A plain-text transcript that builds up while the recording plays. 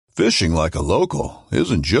Fishing like a local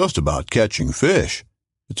isn't just about catching fish.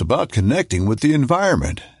 It's about connecting with the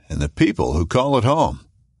environment and the people who call it home.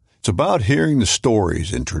 It's about hearing the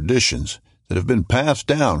stories and traditions that have been passed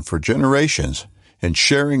down for generations and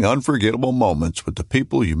sharing unforgettable moments with the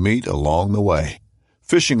people you meet along the way.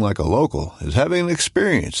 Fishing like a local is having an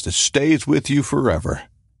experience that stays with you forever.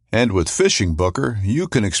 And with Fishing Booker, you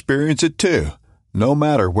can experience it too, no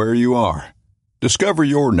matter where you are. Discover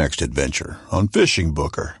your next adventure on Fishing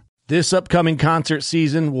Booker. This upcoming concert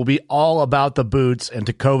season will be all about the boots, and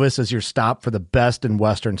Tecovas is your stop for the best in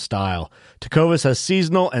Western style. Tecovas has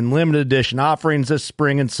seasonal and limited edition offerings this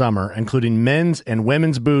spring and summer, including men's and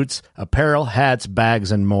women's boots, apparel, hats,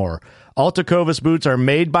 bags, and more. All Tecovas boots are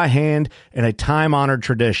made by hand in a time-honored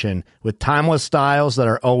tradition with timeless styles that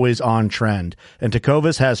are always on trend. And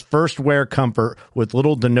Tecovas has first wear comfort with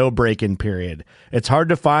little to no break-in period. It's hard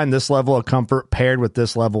to find this level of comfort paired with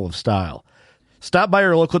this level of style. Stop by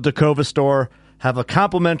your local Tecovas store, have a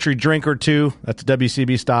complimentary drink or two, that's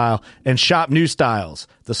WCB style, and shop new styles.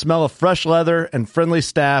 The smell of fresh leather and friendly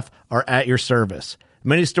staff are at your service.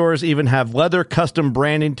 Many stores even have leather custom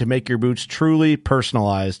branding to make your boots truly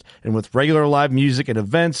personalized. And with regular live music and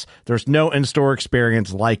events, there's no in-store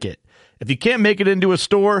experience like it. If you can't make it into a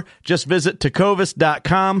store, just visit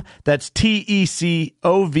tecovas.com. That's TECOVAS.com.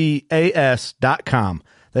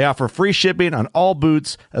 They offer free shipping on all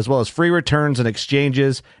boots, as well as free returns and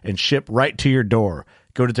exchanges, and ship right to your door.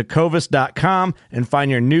 Go to tecovas.com and find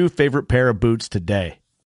your new favorite pair of boots today.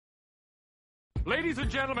 Ladies and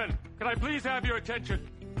gentlemen, can I please have your attention?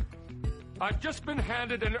 I've just been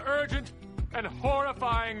handed an urgent and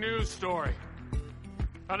horrifying news story.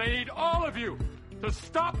 And I need all of you to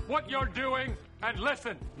stop what you're doing and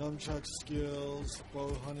listen. Nunchuck skills,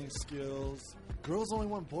 bow hunting skills. Girls only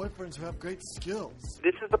want boyfriends who have great skills.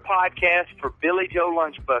 This is the podcast for Billy Joe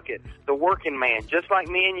Lunchbucket, the working man, just like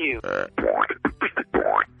me and you.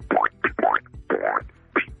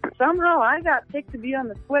 Somehow I got picked to be on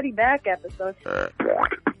the Sweaty Back episode.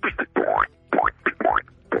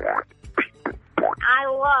 I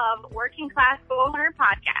love Working Class Bowhunter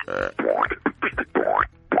podcast.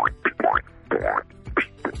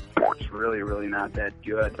 It's really, really not that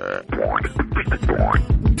good.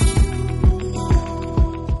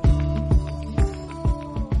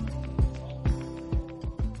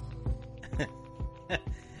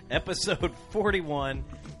 Episode 41.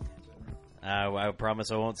 I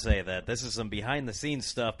promise I won't say that. This is some behind-the-scenes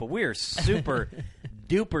stuff, but we are super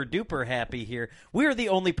duper happy here. We are the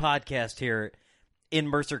only podcast here in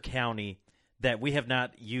Mercer County that we have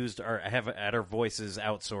not used or have had our voices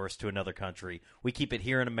outsourced to another country. We keep it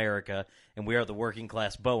here in America, and we are the Working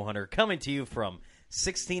Class Bowhunter, coming to you from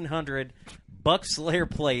 1600 Buckslayer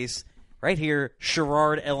Place, right here,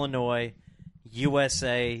 Sherrard, Illinois,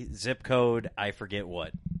 USA, zip code, I forget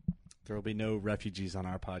what. There will be no refugees on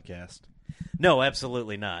our podcast. No,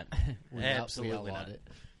 absolutely not. Absolutely not.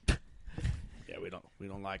 Yeah, we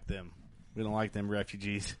don't like them. We don't like them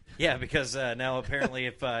refugees. Yeah, because now apparently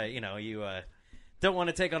if you don't want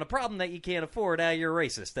to take on a problem that you can't afford, you're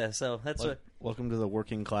racist. So that's welcome to the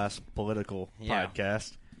Working Class Political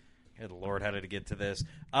Podcast. Good Lord, how did it get to this?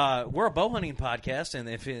 We're a bow hunting podcast, and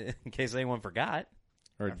if in case anyone forgot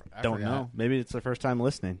or don't know, maybe it's their first time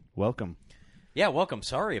listening. Welcome. Yeah, welcome.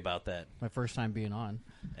 Sorry about that. My first time being on.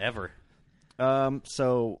 Ever.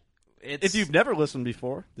 So if you've never listened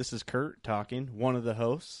before, this is Kurt talking, one of the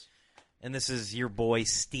hosts. And this is your boy,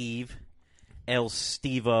 Steve. El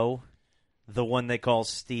Stevo. The one they call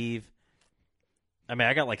Steve. I mean,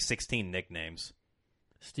 I got like 16 nicknames.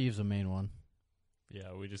 Steve's the main one.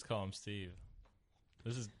 Yeah, we just call him Steve.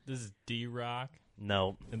 This is D-Rock?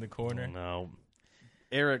 No. In the corner? No.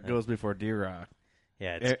 Eric goes before D-Rock.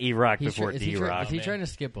 Yeah, it's E-Rock before D-Rock. Is he trying to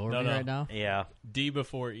skip over me right now? Yeah. D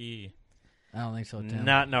before E. I don't think so, Tim.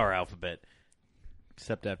 Not in our alphabet.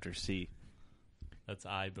 Except after C. That's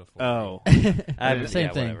I before Oh. Same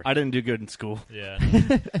thing. Whatever. I didn't do good in school. Yeah.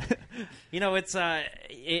 It's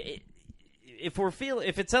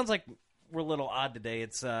if it sounds like we're a little odd today,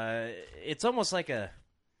 it's almost like a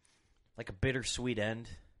bittersweet end.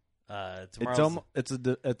 It's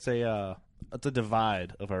a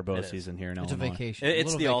divide of our bow season here in Illinois. It's a vacation.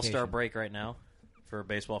 It's the All-Star break right now for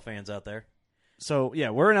baseball fans out there. So,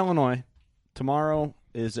 yeah, we're in Illinois. Tomorrow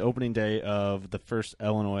is the opening day of the first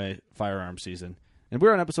Illinois firearm season. And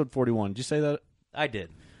we're on episode 41. Did you say that? I did.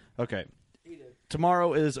 Okay. He did.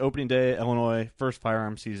 Tomorrow is opening day, Illinois, first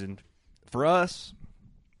firearm season. For us,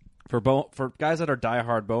 for guys that are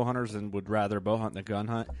diehard bow hunters and would rather bow hunt than gun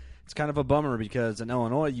hunt, it's kind of a bummer because in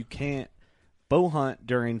Illinois you can't bow hunt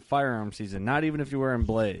during firearm season, not even if you're wearing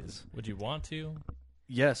blaze. Would you want to?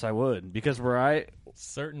 Yes, I would, because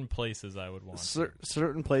certain places I would want.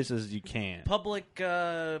 Certain places you can't. Public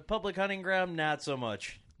hunting ground, not so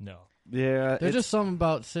much. No. Yeah, there's just something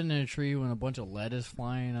about sitting in a tree when a bunch of lead is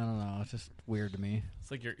flying. I don't know. It's just weird to me. It's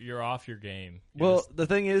like you're off your game. The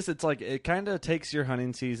thing is, it's like it kind of takes your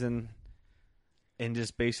hunting season and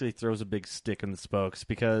just basically throws a big stick in the spokes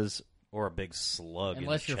or a big slug.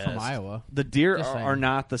 Unless in the you're chest. from Iowa, the deer are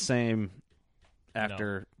not the same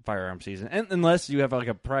after firearm season, and unless you have like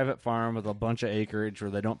a private farm with a bunch of acreage where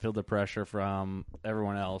they don't feel the pressure from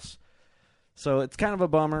everyone else. So it's kind of a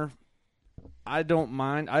bummer. I don't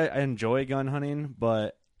mind. I enjoy gun hunting,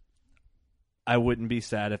 but I wouldn't be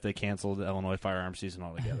sad if they canceled the Illinois firearm season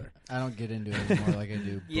altogether. I don't get into it anymore like I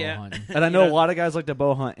do bow hunting. And I know a lot of guys like to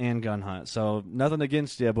bow hunt and gun hunt, so nothing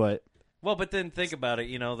against you, but... Well, but then think about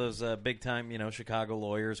it. Those big-time, Chicago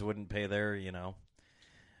lawyers wouldn't pay their,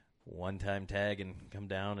 one-time tag and come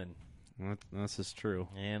down and... This is true.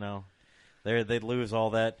 They'd lose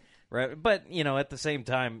all that... Right, but at the same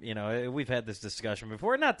time, we've had this discussion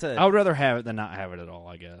before. Not to, I would rather have it than not have it at all,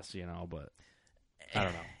 I guess. But I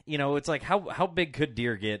don't know. It's like how big could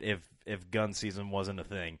deer get if gun season wasn't a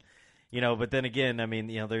thing, But then again, I mean,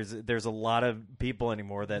 there's a lot of people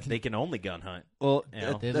anymore that they can only gun hunt. Well,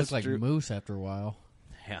 they look like moose after a while.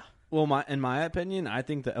 Yeah. Well, in my opinion, I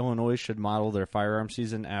think that Illinois should model their firearm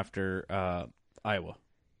season after Iowa,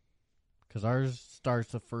 because ours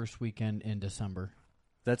starts the first weekend in December.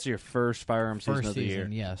 That's your first firearm season of the year.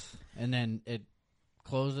 Yes. And then it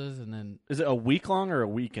closes, and then... Is it a week long or a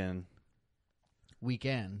weekend?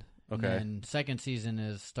 Weekend. Okay. And then second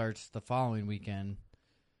season starts the following weekend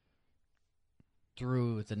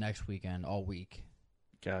through the next weekend, all week.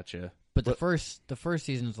 Gotcha. But the first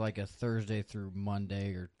season is like a Thursday through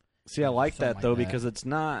Monday or... See, I like that, though, because it's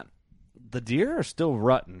not... The deer are still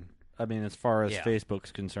rutting, I mean, as far as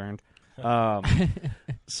Facebook's concerned.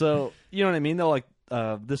 So, you know what I mean? They're like...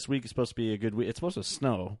 this week is supposed to be a good week. It's supposed to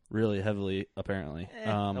snow really heavily, apparently.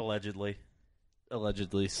 Allegedly.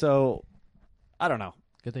 So, I don't know.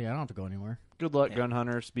 Good thing I don't have to go anywhere. Good luck, gun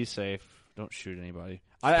hunters. Be safe. Don't shoot anybody.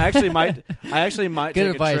 I actually might Good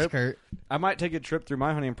take advice, a trip. Kurt. I might take a trip through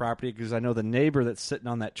my hunting property because I know the neighbor that's sitting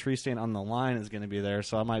on that tree stand on the line is going to be there.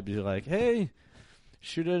 So I might be like, hey,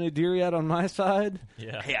 shoot any deer yet on my side?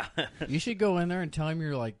 Yeah. You should go in there and tell him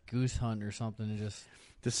you're like goose hunting or something and just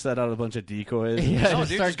set out a bunch of decoys. Yeah,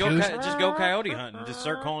 just go coyote hunting. Just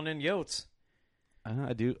start calling in yotes.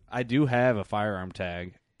 I do have a firearm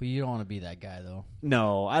tag. But you don't want to be that guy, though.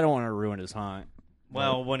 No, I don't want to ruin his hunt.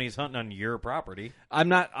 Well, when he's hunting on your property.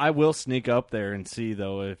 I will sneak up there and see,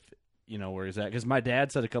 though, if where he's at. Because my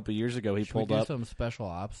dad said a couple of years ago he pulled up. Should we do some special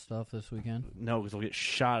ops stuff this weekend? No, because we'll get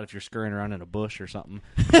shot if you're scurrying around in a bush or something.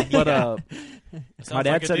 But my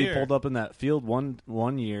dad said he pulled up in that field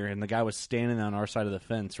one year, and the guy was standing on our side of the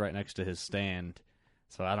fence right next to his stand.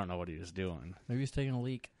 So I don't know what he was doing. Maybe he's taking a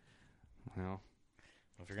leak. Well,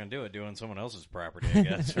 if you're going to do it on someone else's property, I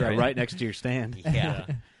guess. Right? Right next to your stand. Yeah.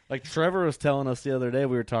 Like Trevor was telling us the other day,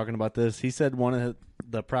 we were talking about this. He said one of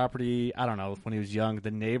the property, I don't know, when he was young,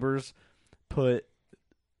 the neighbors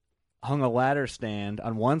hung a ladder stand.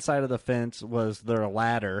 On one side of the fence was their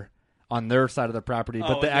ladder on their side of the property,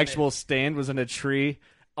 but the actual stand was in a tree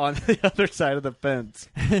on the other side of the fence.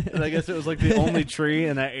 And I guess it was like the only tree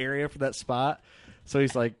in that area for that spot. So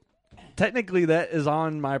he's like, technically that is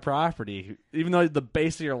on my property. Even though the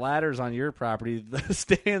base of your ladder is on your property, the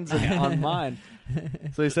stand's on mine.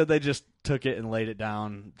 So he said they just took it and laid it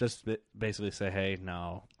down, just basically say, hey,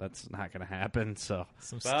 no, that's not going to happen. So,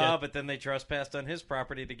 but then they trespassed on his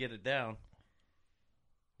property to get it down.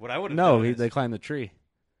 What I would have done is... they climbed the tree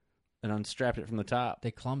and unstrapped it from the top.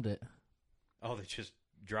 They clumbed it. Oh, they just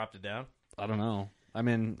dropped it down? I don't know. I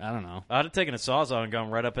mean, I don't know. I'd have taken a sawzall and gone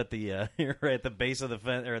right up at the right at the base of the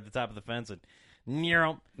fence or at the top of the fence and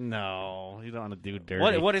no, you don't want to do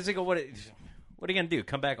dirty. What is it? What are you gonna do?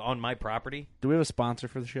 Come back on my property? Do we have a sponsor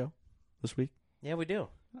for the show this week? Yeah, we do.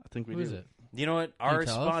 I think we do. Who is it? You know what? Our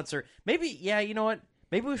sponsor. Maybe. Yeah. You know what?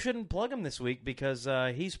 Maybe we shouldn't plug him this week because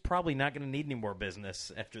he's probably not going to need any more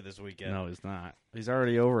business after this weekend. No, he's not. He's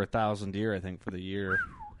already over 1,000 deer, I think, for the year.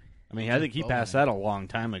 I mean, I think he passed that a long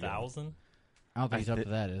time ago. 1,000? I don't think he's up to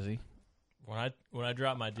that, is he? When I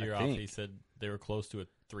dropped my deer off, he said they were close to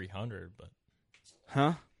 300, but...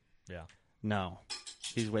 Huh? Yeah. No.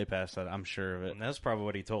 He's way past that. I'm sure of it. And that's probably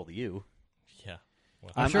what he told you. Yeah.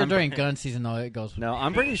 Well, I'm sure during gun season, though, it goes... No,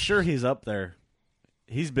 I'm pretty sure he's up there.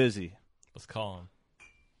 He's busy. Let's call him.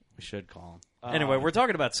 We should call him. Anyway, we're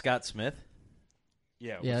talking about Scott Smith.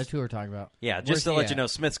 Yeah, that's who we're talking about. Yeah, Where's just to he let at? you know,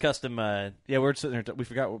 Smith's Custom. Yeah, we're sitting there. We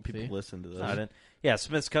forgot what people listen to this. Yeah,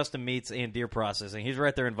 Smith's Custom Meats and Deer Processing. He's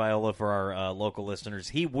right there in Viola for our local listeners.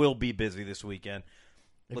 He will be busy this weekend.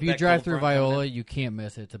 If With you that drive cold through front coming Viola, in. you can't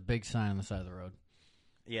miss it. It's a big sign on the side of the road.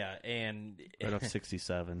 Yeah, and Right off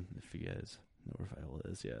 67, if you guys know where Viola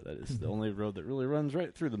is. Yeah, that is the only road that really runs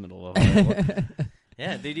right through the middle of Viola.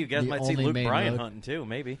 yeah, dude, you guys The might see only Luke main Bryan road. hunting too,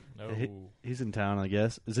 maybe. No, He's in town, I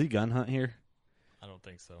guess. Is he gun hunt here? I don't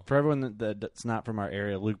think so. For everyone that's not from our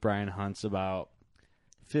area, Luke Bryan hunts about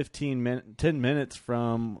 10 minutes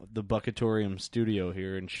from the Buckatorium studio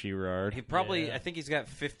here in Sherrard. He probably, I think he's got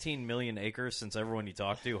 15 million acres since everyone you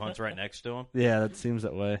talk to hunts right next to him. Yeah, that seems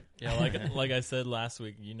that way. Yeah, like I said last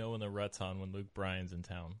week, you know when the rut's on when Luke Bryan's in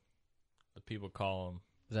town. The people call him.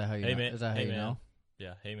 Is that how you hey, know? man, Is that how hey, you man. know?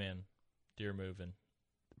 Yeah, hey man, deer moving.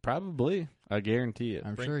 Probably. I guarantee it.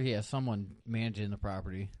 I'm sure he has someone managing the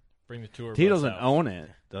property. Bring the tour. He bus doesn't out. own it,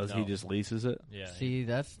 does he? No. Just leases it? Yeah. See,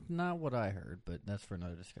 that's not what I heard, but that's for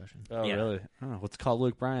another discussion. Oh, Yeah. really? Oh, let's call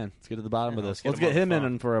Luke Bryan. Let's get to the bottom of Yeah, this. let's Let's get get him him on the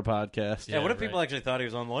in for a podcast. Yeah, what if people actually thought he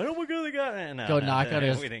was on the line? Oh my god, they got it. No, Go no, knock on we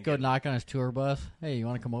his didn't go get it. knock on his tour bus. Hey, you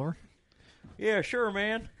want to come over? Yeah, sure,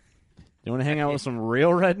 man. You want to hang out with some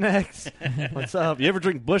real rednecks? What's up? You ever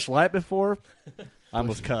drink Busch Light before? I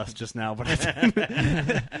almost cussed just now, but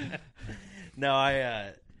No,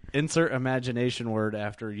 I insert imagination word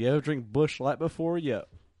after. You ever drink Busch Light before? Yeah.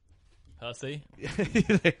 Hussy.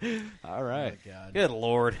 All right. Good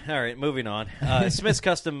Lord. All right, moving on. Smith's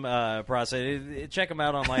Custom Process. Check them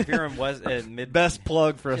out online. If you're in West, mid Best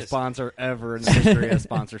plug for a Just- sponsor ever in the history of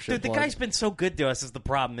sponsorship. Dude, the plug. guy's been so good to us is the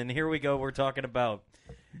problem. And here we go. We're talking about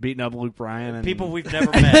beating up Luke Bryan and people we've never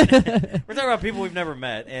met. We're talking about people we've never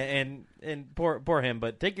met, and poor him.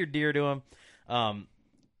 But take your deer to him.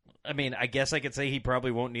 I mean, I guess I could say he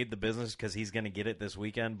probably won't need the business because he's going to get it this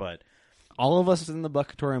weekend. But all of us in the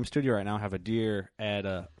Buckatorium studio right now have a deer at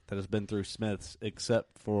that has been through Smith's,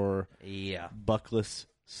 except for Buckless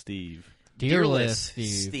Steve. Deerless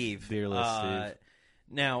Steve. Deerless Steve.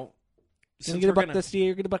 Now, Gonna get a buck this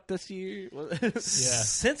year. Get a buck this year.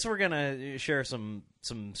 Since we're gonna share some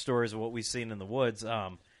stories of what we've seen in the woods, I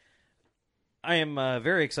am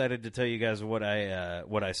very excited to tell you guys what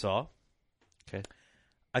I saw. Okay,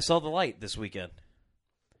 I saw the light this weekend.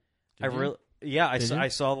 Did you? I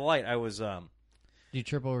saw the light. I was Did you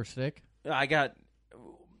trip over a stick?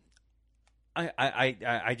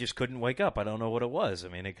 I just couldn't wake up. I don't know what it was. I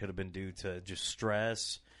mean, it could have been due to just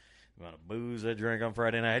stress, the amount of booze I drank on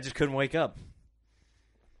Friday night. I just couldn't wake up.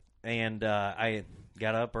 And I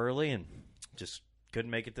got up early and just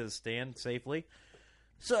couldn't make it to the stand safely.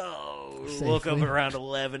 So, woke up around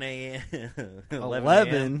 11 a.m.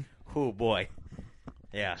 11? Oh, boy.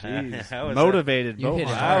 Yeah. Jeez. I was motivated. You hit it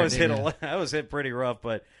I hard, was didn't you? I was hit pretty rough,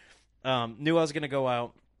 but knew I was going to go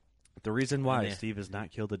out. The reason why Yeah. Steve has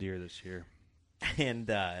not killed a deer this year. And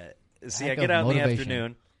see, I Lack get of out in the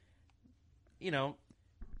motivation. afternoon,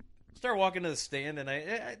 start walking to the stand, and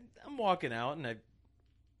I'm walking out, and I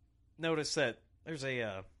notice that there's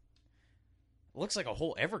a looks like a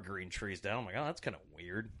whole evergreen tree's down. I'm like, oh, that's kind of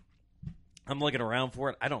weird. I'm looking around for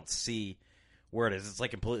it. I don't see where it is. It's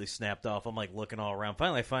like completely snapped off. I'm like looking all around.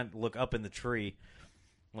 Finally, I look up in the tree,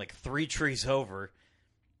 like 3 trees over.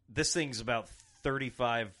 This thing's about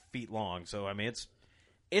 35 feet long, so I mean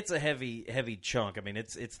it's a heavy chunk. I mean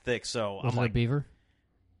it's thick. So Was I'm it a like beaver?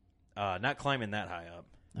 not climbing that high up.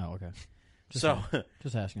 Oh, okay.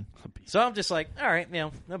 Just asking. So I'm just like, all right,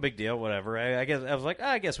 no big deal, whatever. I guess I was like,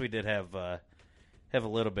 I guess we did have a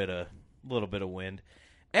little bit of wind.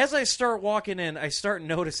 As I start walking in, I start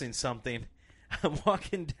noticing something. I'm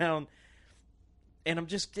walking down, and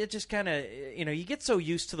it just kind of, you get so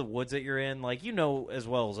used to the woods that you're in, like as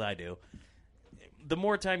well as I do. The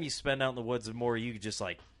more time you spend out in the woods, the more you just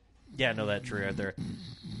like, yeah, I know that tree right there.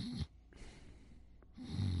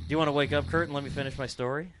 Do you want to wake up, Kurt, and let me finish my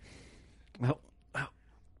story? Oh,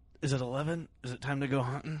 is it 11? Is it time to go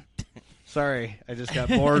hunting? Sorry, I just got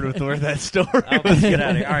bored with where that story Let's was. get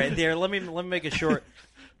out of here. All right, there. Let me make a short.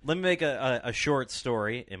 Let me make a short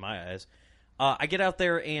story in my eyes. I get out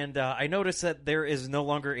there and I notice that there is no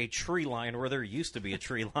longer a tree line where there used to be a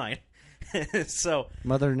tree line. So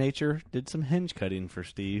Mother Nature did some hinge cutting for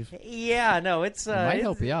Steve. yeah, no, it's It might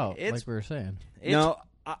help you out, It's like we were saying. No,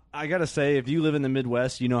 I gotta say, if you live in the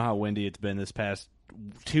Midwest, you know how windy it's been this past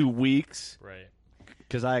 2 weeks. Right.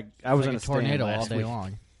 Because I It's was like in a a stand tornado all last day week.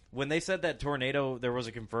 long. when they said that tornado, there was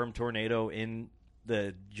a confirmed tornado in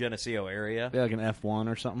the Geneseo area. Yeah, like an F1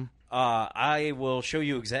 or something. I will show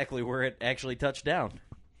you exactly where it actually touched down.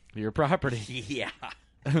 Your property. Yeah.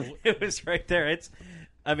 It was right there.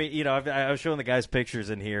 I mean, I was showing the guys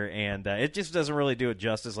pictures in here, and it just doesn't really do it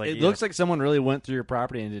justice. Like, it looks like someone really went through your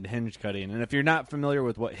property and did hinge cutting. And if you're not familiar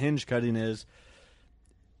with what hinge cutting is,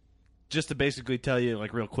 just to basically tell you,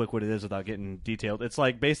 like, real quick what it is without getting detailed, it's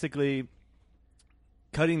like basically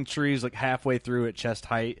cutting trees like halfway through at chest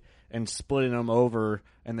height and splitting them over,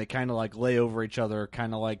 and they kind of like lay over each other,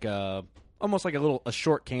 kind of like almost like a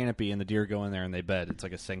short canopy, and the deer go in there and they bed. It's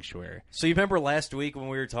like a sanctuary. So you remember last week when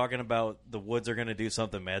we were talking about the woods are going to do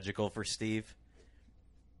something magical for Steve?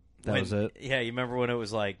 That was it? Yeah, you remember when it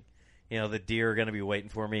was like, the deer are going to be waiting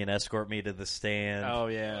for me and escort me to the stand. Oh,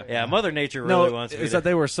 yeah. Yeah, Mother Nature really wants me it's that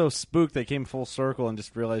they were so spooked they came full circle and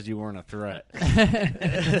just realized you weren't a threat.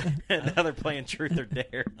 Now they're playing Truth or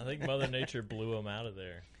Dare. I think Mother Nature blew him out of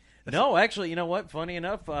there. No, actually, you know what? Funny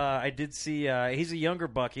enough, I did see he's a younger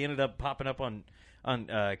buck. He ended up popping up on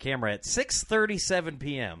camera at 6:37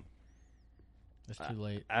 p.m. It's too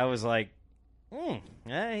late. I was like,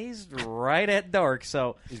 he's right at dark.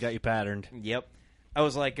 So he's got you patterned. Yep. I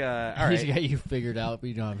was like, all right. He's got you figured out, but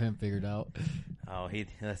you don't have him figured out. Oh,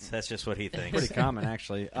 that's just what he thinks. Pretty common,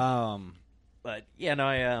 actually. But yeah, no,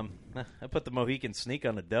 I put the Mohican sneak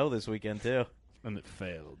on the doe this weekend too. And it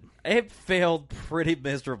failed. It failed pretty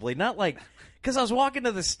miserably. Not like, because I was walking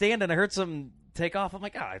to the stand and I heard something take off. I'm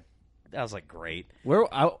like, I was like, great.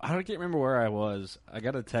 I can't remember where I was. I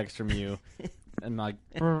got a text from you, and like,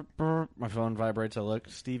 my phone vibrates. I look,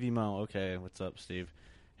 Stevie Mo. Okay, what's up, Steve?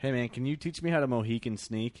 Hey man, can you teach me how to Mohican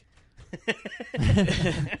sneak?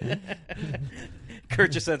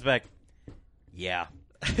 Kurt just sends back, yeah.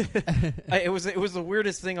 It was the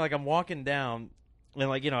weirdest thing. Like, I'm walking down. And,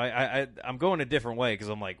 like, I'm going a different way because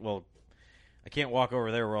I'm like, well, I can't walk over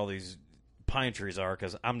there where all these pine trees are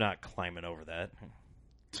because I'm not climbing over that.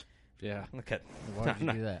 Yeah. Okay. Why would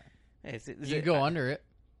you do that? Hey, you go under it.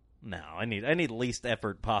 No, I need least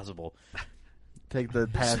effort possible. Take the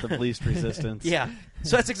path of least resistance. Yeah.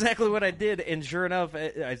 So that's exactly what I did. And sure enough,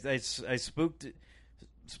 I spooked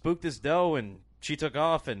this doe, and she took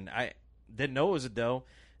off, and I didn't know it was a doe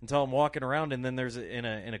until I'm walking around, and then there's in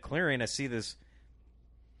a clearing, I see this.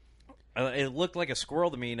 It looked like a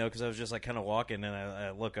squirrel to me, because I was just like kind of walking, and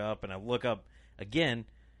I look up again, and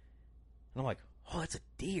I'm like, oh, that's a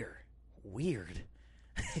deer. Weird.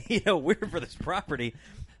 Weird for this property.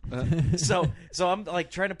 So I'm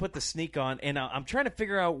like trying to put the sneak on, and I'm trying to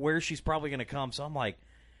figure out where she's probably going to come. So I'm like,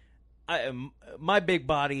 my big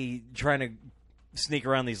body trying to sneak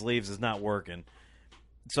around these leaves is not working.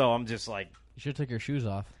 So I'm just like, you should have took your shoes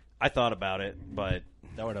off. I thought about it, but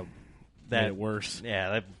that would have made it worse.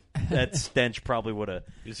 Yeah, that stench probably would have.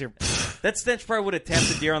 That stench probably would have tapped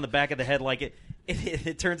the deer on the back of the head, like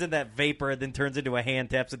it turns into that vapor, then turns into a hand,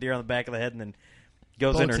 taps the deer on the back of the head, and then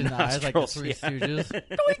goes in her nostrils. Like the Three Stooges.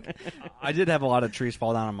 I did have a lot of trees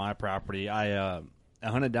fall down on my property. I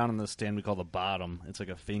hunted down in the stand we call the bottom. It's like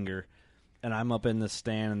a finger, and I'm up in the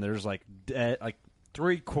stand, and there's like dead, like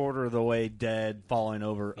 3/4 of the way dead, falling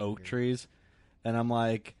over oak trees, and I'm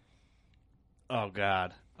like, oh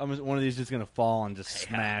god. One of these is going to fall and just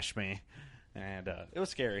smash me. And it was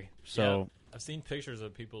scary. So yeah, I've seen pictures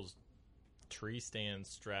of people's tree stands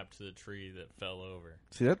strapped to the tree that fell over.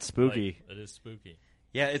 See, that's spooky. It is spooky.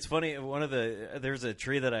 Yeah, it's funny. There's a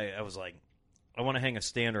tree that I was like, I want to hang a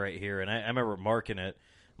stand right here. And I remember marking it.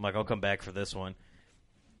 I'm like, I'll come back for this one.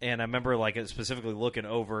 And I remember like specifically looking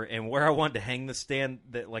over, and where I wanted to hang the stand,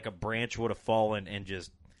 that like a branch would have fallen and just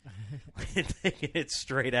taking it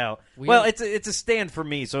straight out. It's a stand for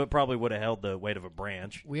me, so it probably would have held the weight of a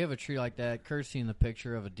branch. We have a tree like that. Kurt's seen the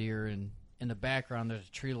picture of a deer, and in the background there's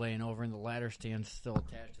a tree laying over, and the ladder stand's still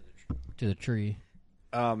attached to the tree.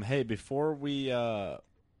 Hey, before we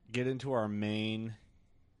get into our main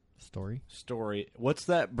story, what's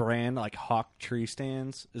that brand, like Hawk tree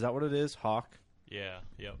stands? Is that what it is? Hawk? Yeah,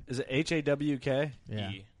 yep. Is it HAWK? Yeah.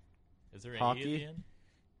 E. Is there an Hockey? E at the end?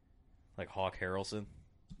 Like Hawk Harrelson?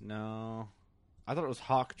 No. I thought it was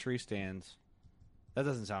Hawk tree stands. That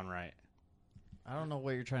doesn't sound right. I don't know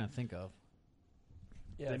what you're trying to think of.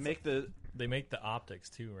 Yeah, they make the optics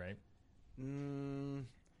too, right?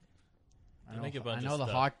 I know the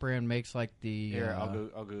Hawk brand makes like the. Here,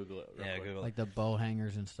 I'll Google it. Yeah, Google it. Like the bow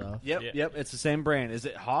hangers and stuff. Yep. It's the same brand. Is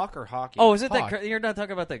it Hawk or Hockey? Oh, is it Hawk. that? You're not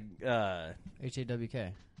talking about the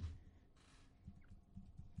HAWK.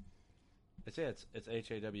 It's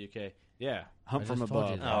HAWK. Yeah, Hunt from just told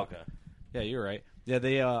Above. you that. Oh, okay. Yeah, you're right. Yeah,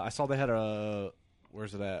 they. I saw they had a.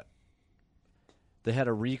 Where's it at? They had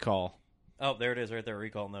a recall. Oh, there it is, right there.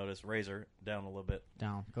 Recall notice. Razor down a little bit.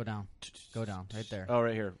 Down. Go down. Go down. Right there. Oh,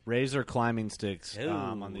 right here. Razor climbing sticks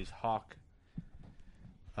on these Hawk.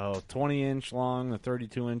 20-inch long, the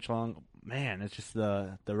 32-inch long. Man, it's just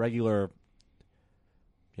the regular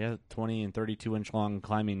Yeah, 20 and 32-inch long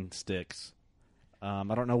climbing sticks. I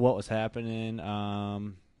don't know what was happening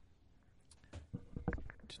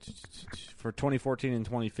for 2014 and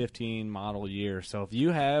 2015 model year. So if you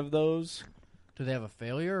have those... Do they have a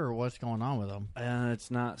failure, or what's going on with them? It's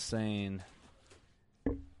not saying.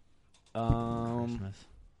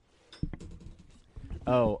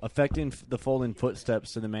 Affecting the folding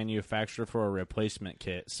footsteps to the manufacturer for a replacement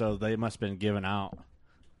kit. So they must have been given out.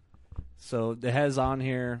 So it has on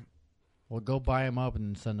here. Well, go buy them up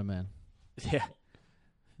and send them in. Yeah.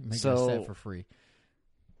 Make a set for free.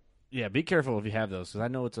 Yeah, be careful if you have those, because I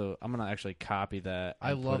know I'm going to actually copy that.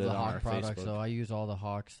 I love put it the on Hawk our products, Facebook. though. I use all the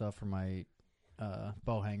Hawk stuff for my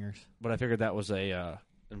bow hangers. But I figured that was a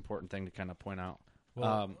important thing to kind of point out.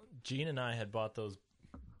 Well, Gene and I had bought those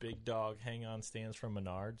big dog hang-on stands from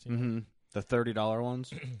Menards. You know? The $30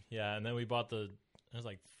 ones? Yeah, and then we bought it was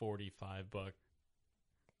like $45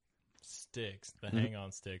 sticks, the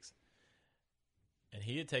hang-on sticks. And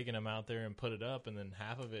he had taken them out there and put it up, and then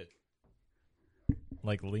half of it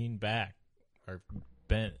like leaned back or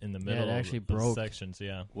bent in the middle it actually of the broke. sections.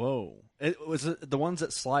 Yeah. Whoa. Was it the ones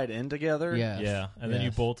that slide in together? Yes. Yeah, and then you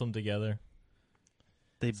bolt them together.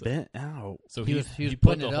 They bent out. So he was put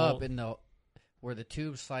putting the it whole, up in where the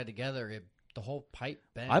tubes slide together. The whole pipe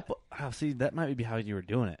bent. See, that might be how you were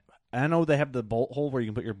doing it. I know they have the bolt hole where you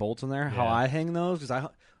can put your bolts in there. How I hang those, because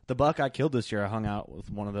the buck I killed this year, I hung out with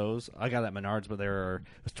one of those. I got it at Menards, but it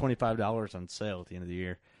was $25 on sale at the end of the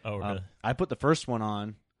year. Oh, really? I put the first one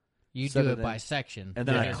on. You do it by section, and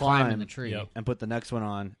then I you're climb climbing the tree and put the next one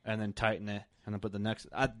on, and then tighten it, and then put the next.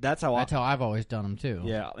 That's how I've always done them too.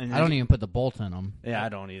 Yeah, and I don't even put the bolts in them. Yeah, I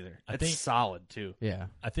don't either. I It's think solid too. Yeah,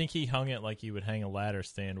 I think he hung it like you would hang a ladder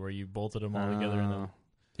stand, where you bolted them all together. And then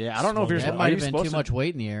yeah, I don't know if you're. That might have been too much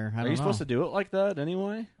weight in the air. Are you supposed to do it like that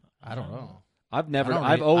anyway? I don't know.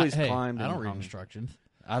 I've always hey, climbed. I don't and read hung. instructions.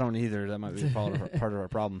 I don't either. That might be part of our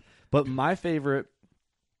problem. But my favorite,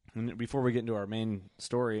 and before we get into our main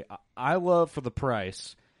story, I love for the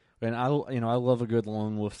price, and I love a good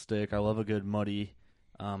lone wolf stick. I love a good muddy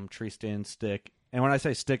tree stand stick. And when I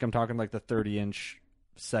say stick, I'm talking like the 30-inch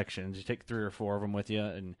sections. You take 3 or 4 of them with you,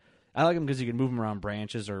 and I like them because you can move them around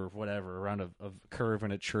branches or whatever, around a curve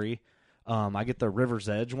in a tree. I get the River's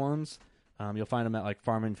Edge ones. You'll find them at like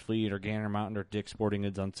Farm and Fleet or Gander Mountain or Dick's Sporting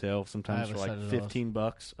Goods on sale, sometimes for like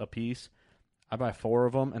 $15 a piece. I buy 4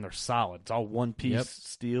 of them, and they're solid. It's all one piece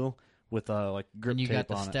steel with like grip tape on it. And you got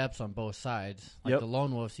the steps on both sides. Like the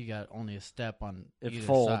Lone Wolves, you got only a step on it either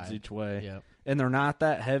folds side. each way. Yep. And they're not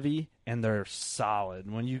that heavy, and they're solid.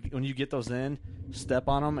 When you get those in, step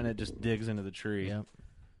on them, and it just digs into the tree. Yep.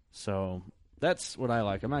 So that's what I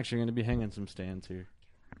like. I'm actually going to be hanging some stands here.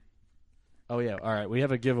 Oh yeah, all right. We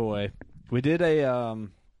have a giveaway. We did a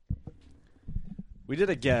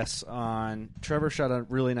guess on Trevor shot a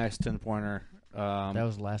really nice 10-pointer. That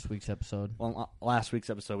was last week's episode. Well, last week's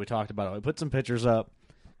episode we talked about it. We put some pictures up,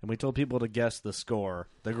 and we told people to guess the score,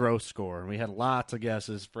 the gross score. And we had lots of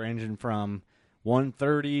guesses, ranging from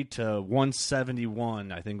 130 to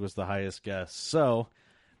 171. I think was the highest guess. So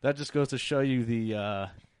that just goes to show you the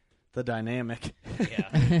dynamic.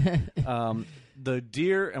 Yeah. The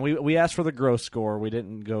deer, and we asked for the gross score. We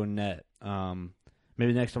didn't go net.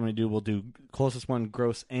 Maybe next time we'll do closest one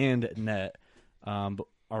gross and net. But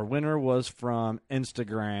our winner was from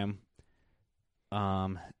Instagram.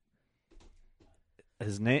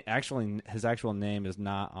 His actual name is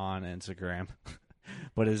not on Instagram,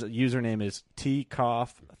 but his username is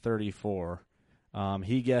tcoff34.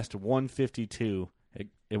 He guessed 152.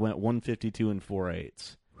 It went 152 and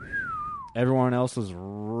 4/8. Everyone else was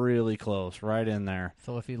really close, right in there.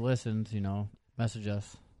 So if he listens, message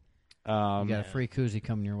us. You got a free koozie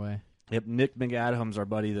coming your way. Yep, Nick McAdams, our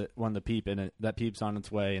buddy that won the peep, and that peep's on its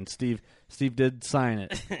way. And Steve did sign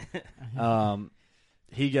it.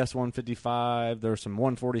 He guessed 155. There were some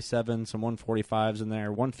 147, some 145s in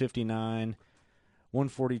there. 159,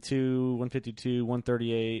 142, 152,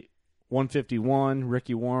 138, 151.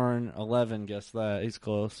 Ricky Warren, 11. Guess that. He's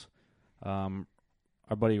close.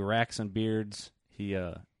 Our buddy Racks and Beards, he's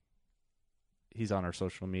on our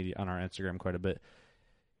social media, on our Instagram quite a bit.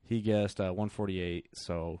 He guessed 148.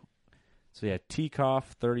 So yeah, Tkoff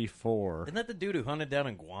 34. Isn't that the dude who hunted down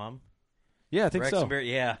in Guam? Yeah, I think Rex so. and Bear,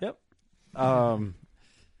 yeah. Yep. I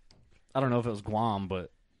don't know if it was Guam,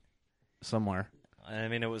 but somewhere. I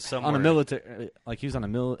mean, it was somewhere on a military. Like he's on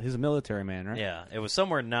he's a military man, right? Yeah, it was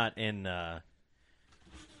somewhere not in, not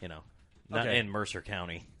in Mercer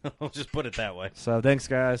County. I'll just put it that way. So thanks,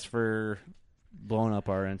 guys, for blowing up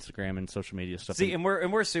our Instagram and social media stuff. See, and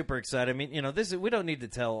we're super excited. I mean, we don't need to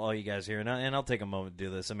tell all you guys here, and I'll take a moment to do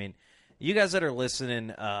this. I mean, you guys that are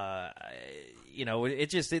listening,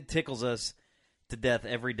 it tickles us to death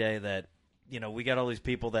every day that, we got all these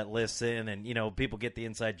people that listen and, people get the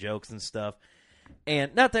inside jokes and stuff.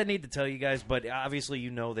 And not that I need to tell you guys, but obviously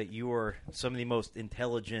that you are some of the most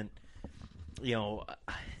intelligent, you're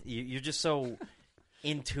just so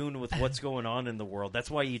in tune with what's going on in the world.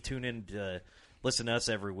 That's why you tune in to listen to us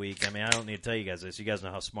every week. I mean, I don't need to tell you guys this. You guys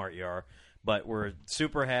know how smart you are. But we're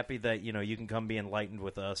super happy that, you can come be enlightened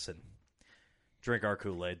with us and drink our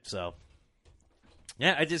Kool-Aid. So,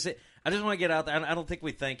 yeah, I just want to get out there. I don't think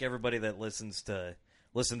we thank everybody that listen to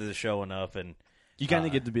the show enough. And you kind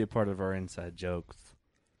of get to be a part of our inside jokes.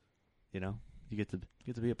 You get to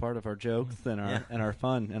be a part of our jokes and our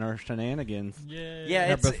fun and our shenanigans. Yeah,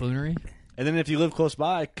 our buffoonery. And then if you live close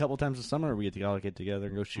by, a couple times a summer, we get to all get together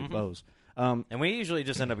and go shoot bows. And we usually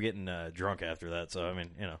just end up getting drunk after that. So, I mean,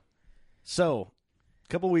 So, a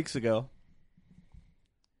couple weeks ago,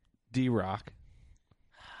 D-Rock.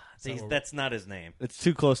 See, that's not his name. It's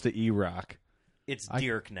too close to E-Rock. It's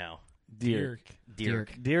Dirk now. Dirk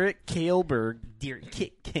Kailberg. Dirk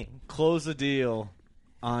King. Close the deal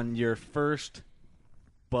on your first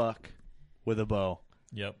buck with a bow.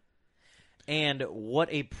 Yep. And what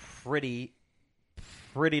a pretty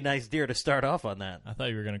nice deer to start off on that. I thought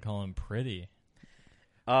you were going to call him pretty.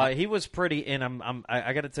 He was pretty, and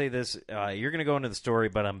I got to tell you this. You're going to go into the story,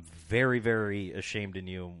 but I'm very, very ashamed in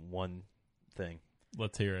you in one thing.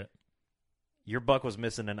 Let's hear it. Your buck was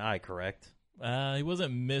missing an eye, correct? He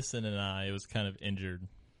wasn't missing an eye. It was kind of injured.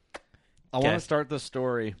 I want to start the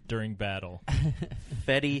story during battle.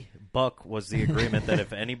 Fetty Buck was the agreement that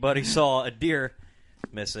if anybody saw a deer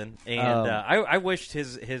missing, and I wished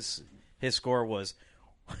his score was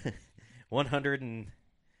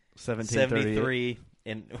 173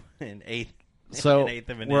 in eighth. So in eighth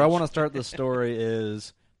of an where I inch. want to start the story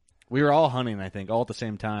is we were all hunting, I think, all at the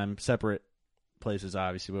same time, separate places.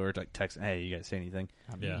 Obviously, we were like texting, "Hey, you guys say anything?"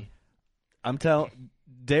 Yeah. I'm telling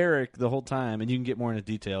Derek the whole time, and you can get more into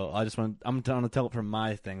detail. I'm trying to tell it from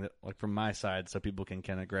my thing, that like from my side, so people can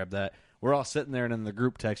kind of grab that. We're all sitting there, and in the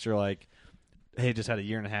group text, you're like, "Hey, just had a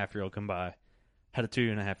 1.5-year-old come by, had a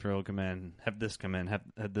 2.5-year-old come in, have this come in,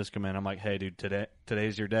 had this come in." I'm like, "Hey, dude,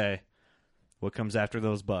 today's your day. What comes after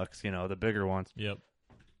those bucks? The bigger ones." Yep.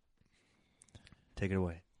 Take it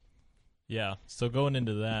away. Yeah. So going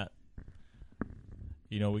into that,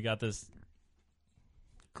 we got this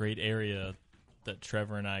great area that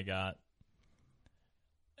Trevor and I got,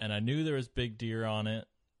 and I knew there was big deer on it.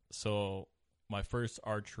 So my first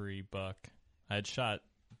archery buck, I had shot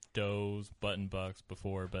does, button bucks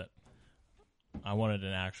before, but I wanted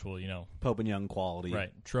an actual, Pope and Young quality,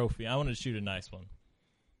 right? Trophy. I wanted to shoot a nice one.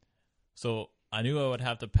 So I knew I would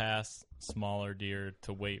have to pass smaller deer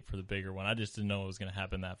to wait for the bigger one. I just didn't know it was going to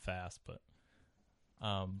happen that fast. But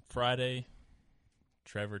Friday,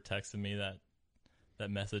 Trevor texted me that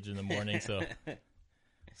message in the morning, so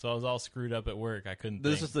I was all screwed up at work. I couldn't.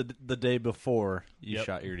 This is the day before you Yep.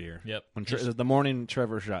 shot your deer. Yep. The morning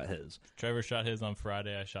Trevor shot his. Trevor shot his on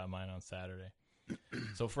Friday. I shot mine on Saturday.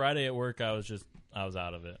 So Friday at work, I was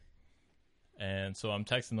out of it, and so I'm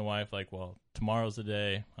texting the wife like, "Well, tomorrow's the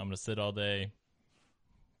day. I'm gonna sit all day.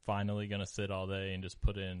 Finally, gonna sit all day and just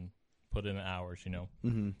put in the hours."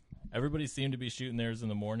 Mm-hmm. Everybody seemed to be shooting theirs in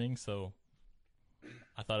the morning, so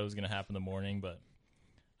I thought it was gonna happen in the morning, but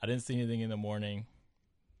I didn't see anything in the morning.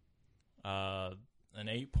 An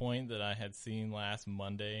 8-point that I had seen last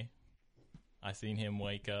Monday, I seen him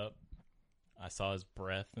wake up. I saw his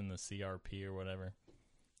breath in the CRP or whatever.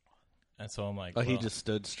 And so I'm like, he just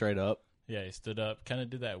stood straight up? Yeah, he stood up, kind of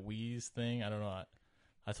did that wheeze thing. I don't know.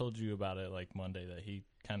 I told you about it like Monday, that he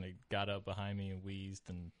kind of got up behind me and wheezed.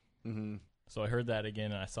 And so I heard that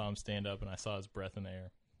again, and I saw him stand up, and I saw his breath in the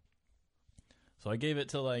air. So I gave it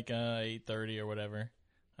to like 8:30 or whatever.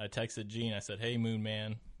 I texted Gene. I said, "Hey, Moon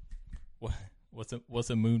Man, what's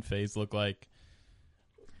a moon phase look like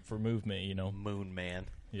for movement?" Moon Man.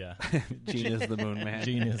 Yeah, Gene is the Moon Man.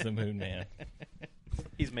 Gene is the Moon Man.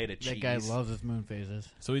 He's made of cheese. That guy loves his moon phases.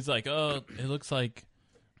 So he's like, "Oh, it looks like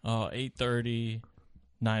 8:30,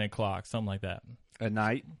 9 o'clock, something like that." At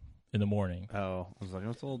night? In the morning. Oh, I was like,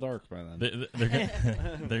 it's a little dark by then.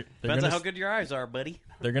 They're Depends on how good your eyes are, buddy.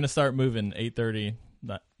 They're going to start moving 8:30,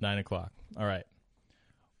 9 o'clock. All right.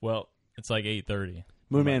 Well, it's like 8:30.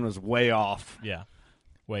 Moon Man was way off. Yeah,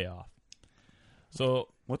 way off. So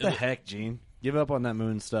what the heck, Gene? Give up on that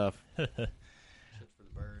moon stuff.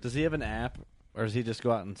 Does he have an app, or does he just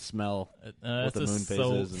go out and smell what the moon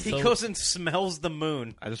phase is? He goes and smells the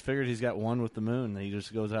moon. I just figured he's got one with the moon. And he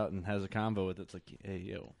just goes out and has a convo with it. It's like, hey,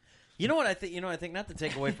 yo. You know what I think? I think not to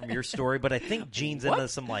take away from your story, but I think Gene's into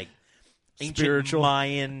some ancient spiritual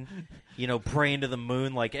Mayan, praying to the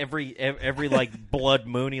moon, like every like blood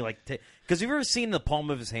moon. He like because you've ever seen the palm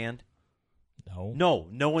of his hand? No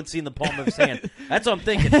one's seen the palm of his hand. That's what I'm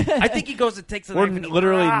thinking. I think he goes and takes the We're knife and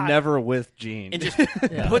literally never with Gene. and just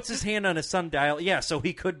puts his hand on his sundial. Yeah, so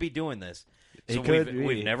he could be doing this. He So could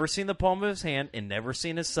we've be. never seen the palm of his hand and never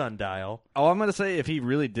seen his sundial. Oh, I'm going to say if he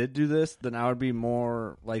really did do this, then I would be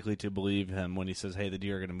more likely to believe him when he says, hey, the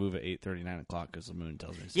deer are going to move at 8:30, 9 o'clock because the moon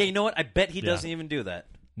tells me so. Yeah, you know what? I bet he doesn't even do that.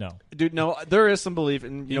 No. Dude, no, there is some belief,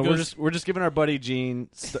 and He we're goes- just giving our buddy Gene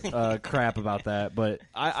crap about that, but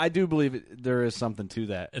I do believe there is something to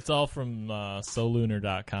that. It's all from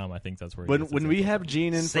solunar.com. I think that's where. When we have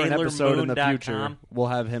Gene in for an episode in the future, SailorMoon.com. we'll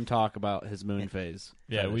have him talk about his moon phase.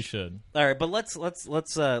 Yeah, we fetish. should. All right, but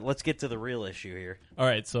let's get to the real issue here. All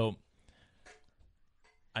right, so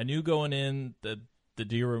I knew going in that the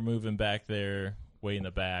deer were moving back there, way in the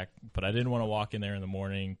back, but I didn't want to walk in there in the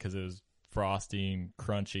morning because it was frosty and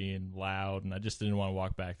crunchy and loud, and I just didn't want to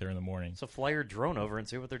walk back there in the morning. So fly your drone over and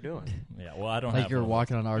see what they're doing. Yeah, well, I don't Like have you're one.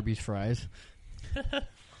 walking on Arby's fries.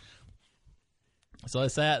 So I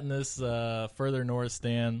sat in this further north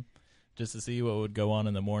stand just to see what would go on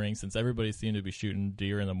in the morning, since everybody seemed to be shooting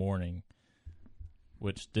deer in the morning,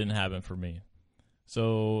 which didn't happen for me.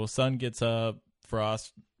 So sun gets up,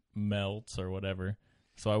 frost melts or whatever.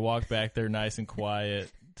 So I walk back there nice and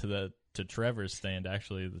quiet to Trevor's stand,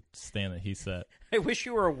 actually, the stand that he set. I wish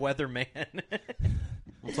you were a weatherman.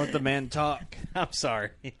 Let's let the man talk. I'm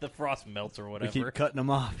sorry. The frost melts or whatever. We keep cutting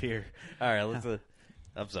him off here. All right, let's.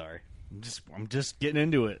 I'm sorry. I'm just getting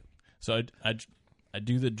into it. So I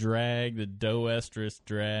do the drag, the doe estrus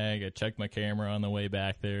drag. I check my camera on the way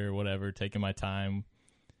back there, whatever, taking my time.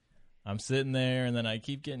 I'm sitting there, and then I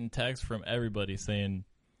keep getting texts from everybody saying,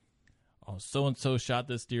 oh, so-and-so shot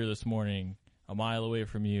this deer this morning a mile away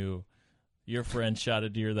from you. Your friend shot a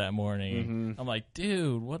deer that morning. Mm-hmm. I'm like,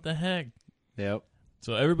 dude, what the heck? Yep.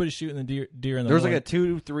 So everybody's shooting the deer in the There was morning. like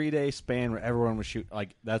a 2-3 day span where everyone was shooting.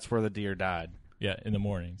 Like, that's where the deer died. Yeah, in the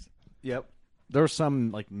mornings. Yep. There was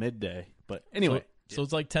some, like, midday. But anyway. So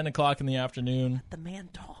it's like 10 o'clock in the afternoon. Let the man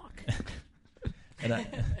talk. And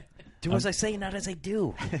Do as I say, not as I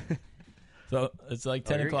do. So it's like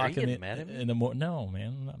 10 are you o'clock getting mad at me? in the morning. No, man,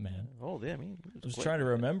 I'm not mad. Oh, yeah, I mean, I was trying to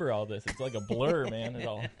remember all this. It's like a blur, man. It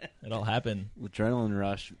all happened. Adrenaline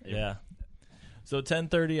rush. Yeah. So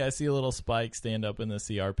 10:30, I see a little Spike stand up in the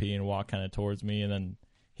CRP and walk kind of towards me, and then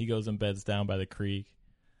he goes and beds down by the creek.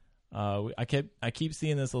 I keep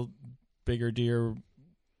seeing this little bigger deer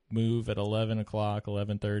move at 11 o'clock,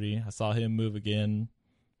 11:30. I saw him move again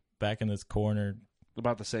back in this corner.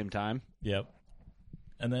 About the same time? Yep.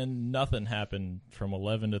 And then nothing happened from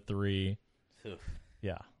 11 to 3. Oof.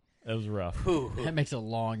 Yeah, it was rough. That makes a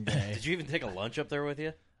long day. Did you even take a lunch up there with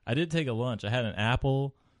you? I did take a lunch. I had an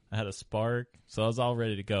apple. I had a Spark. So I was all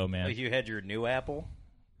ready to go, man. Like you had your new Apple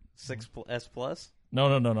 6S Plus?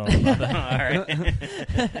 No. Not that.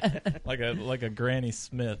 All right. like a Granny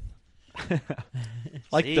Smith.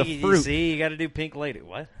 Like see, the fruit. See, you got to do Pink Lady.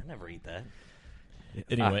 What? I never eat that.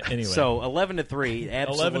 Anyway. So 11 to 3,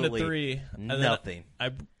 absolutely 11 to 3. and then nothing.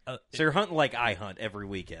 So you're hunting like I hunt every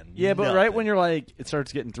weekend. Yeah, but Nothing. right when you're like, it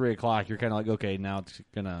starts getting 3 o'clock, you're kind of like, okay, now it's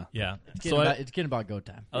gonna. Yeah. It's So getting about go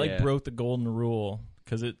time. I broke the golden rule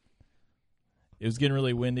because it was getting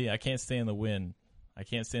really windy. I can't stand the wind. I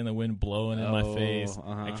can't stand the wind blowing in my face.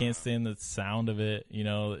 I can't stand the sound of it.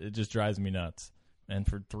 It just drives me nuts. And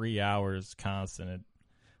for 3 hours constant.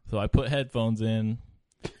 So I put headphones in.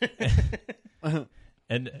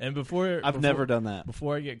 and before I've never done that.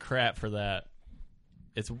 Before I get crap for that,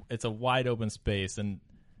 it's a wide open space, and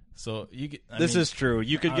so you get. This is true.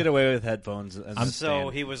 You could get away with headphones. So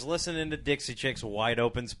he was listening to Dixie Chicks' Wide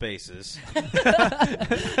Open Spaces.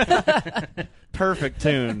 Perfect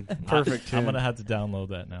tune. Perfect tune. I'm gonna have to download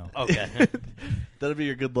that now. Okay. That'll be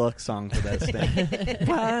your good luck song for that stand.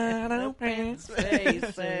 Wide Open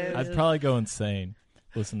Spaces. I'd probably go insane.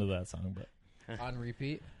 Listen to that song, but On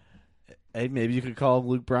repeat. Hey, maybe you could call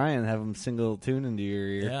Luke Bryan and have him sing a little tune into your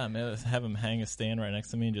ear. yeah, man, have him hang a stand right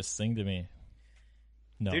next to me and just sing to me.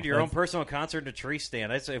 No, Dude, your own personal concert in a tree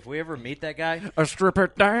stand. I say if we ever meet that guy, Or strip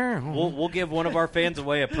it down. we'll give one of our fans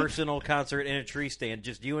away a personal concert in a tree stand.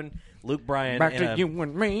 Just you and Luke Bryan. Back and to you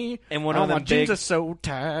and me. and one oh, of them my jeans big- are so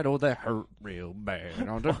tight, oh, they hurt real bad.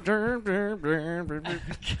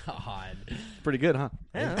 God. Pretty good, huh?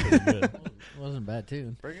 Yeah. good. Wasn't a bad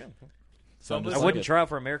tune. Pretty good. So I'm I just wouldn't try out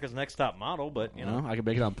for America's Next Top Model, but you know. I could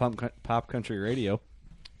make it on pop country radio.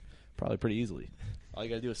 Probably pretty easily. All you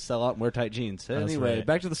gotta do is sell out and wear tight jeans. Anyway, right.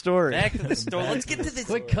 back to the story. Back to the store. Let's get to this.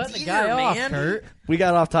 Quit cutting the deer, guy off, man. Kurt. We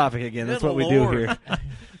got off topic again. That's Good what we Lord. do here.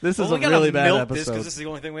 This is we a gotta really bad milk episode. this because this is the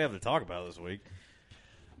only thing we have to talk about this week.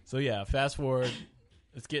 So yeah, fast forward.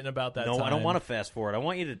 It's getting about that time. No, I don't want to fast forward. I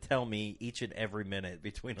want you to tell me each and every minute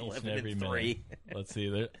between 11 and 3. Minute. Let's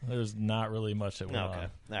see. There's not really much that went on. Okay.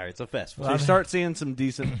 All right, so fast So forward. you start seeing some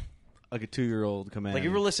decent, like a 2-year-old come in. Like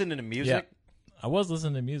you were listening to music? Yeah. I was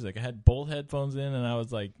listening to music. I had both headphones in, and I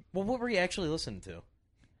was like... Well, what were you actually listening to?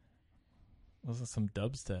 This is some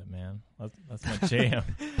dubstep, man. That's my jam.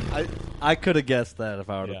 I could have guessed that if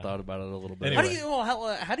I would have thought about it a little bit. Anyway.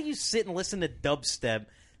 How do you sit and listen to dubstep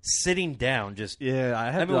sitting down? Just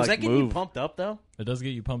I had to was like that getting move. you pumped up though? It does get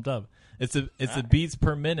you pumped up. It's a beats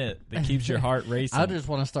per minute that keeps your heart racing. I just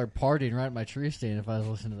want to start partying right at my tree stand if I was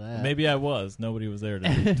listening to that. Maybe I was. Nobody was there to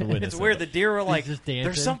witness It's weird. The deer were like, just dancing.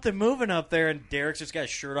 "There's something moving up there," and Derek's just got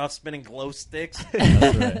his shirt off, spinning glow sticks.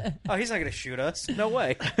 That's right. Oh, he's not going to shoot us. No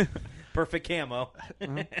way. Perfect camo.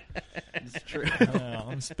 It's true.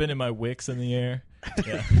 I'm spinning my wicks in the air.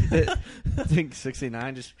 Yeah. I think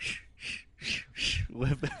 69 just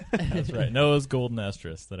whip. That's right. No, it was Golden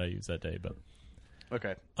Estrus that I used that day. But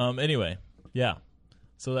Okay. Anyway, yeah.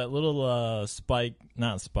 So that little a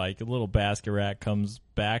little basket rat comes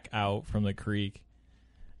back out from the creek,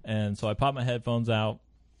 and so I pop my headphones out.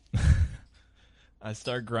 I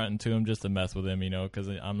start grunting to him just to mess with him, because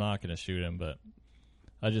I'm not going to shoot him, but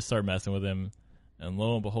I just start messing with him, and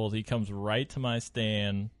lo and behold, he comes right to my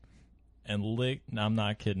stand and licked. No, I'm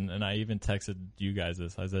not kidding, and I even texted you guys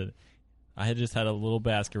this. I said I had just had a little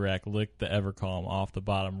basket rat lick the Evercalm off the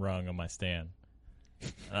bottom rung of my stand.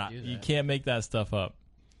 You can't make that stuff up.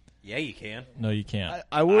 Yeah, you can. No, you can't.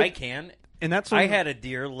 I can. And that's I had a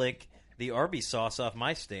deer lick the Arby's sauce off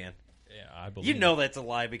my stand. Yeah, I believe You know that's a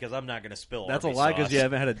lie because I'm not going to spill That's Arby's a lie because sauce. you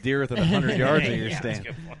haven't had a deer within 100 yards of your Yeah, that's stand.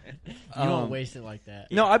 a good point. You don't waste it like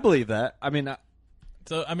that. No, I believe that. I mean,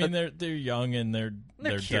 So I mean, they're young and they're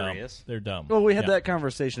curious. Dumb. They're dumb. well, we had that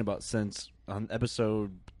conversation about sense on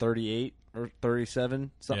episode 38 or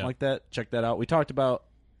 37, something like that. Check that out. We talked about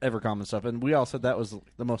Evercalm and stuff, and we all said that was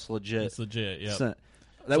the most legit. It's legit. Yeah.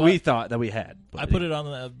 That So we thought that we had. I put it on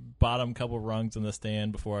the bottom couple rungs in the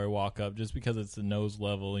stand before I walk up, just because it's the nose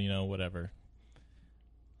level, whatever.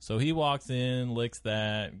 So he walks in, licks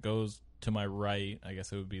that, goes to my right. I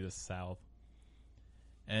guess it would be the south.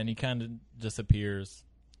 And he kind of disappears.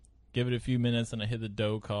 Give it a few minutes, and I hit the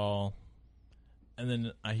doe call. And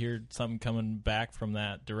then I hear something coming back from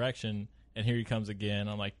that direction, and here he comes again.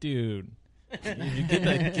 I'm like, dude, you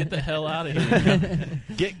get the hell out of here.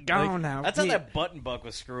 Get gone now. That's how that button buck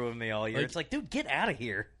was screwing me all year. It's like, dude, get out of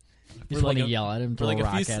here. You just want to yell at him, throw a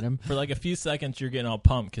rock at him. For like a few seconds, you're getting all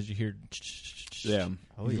pumped because you hear, yeah,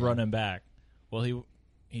 he's running back. Well,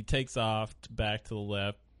 he takes off back to the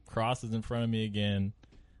left, crosses in front of me again.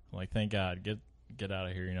 I'm like, thank God, get out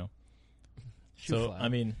of here, So I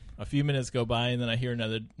mean, a few minutes go by, and then I hear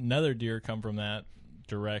another deer come from that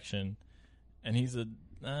direction, and he's a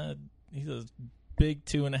big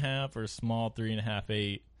 2.5 or small 3.5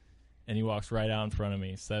 8, and he walks right out in front of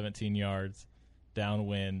me, 17 yards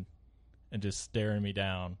downwind, and just staring me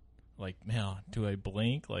down. Like, man, do I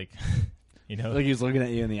blink? Like, like he's looking at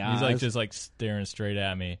you in the eyes. He's like just like staring straight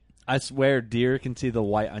at me. I swear, deer can see the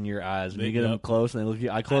white on your eyes when you get them close, and they look at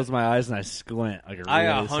you. I close my eyes and I squint. Like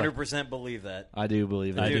I 100% believe that. I do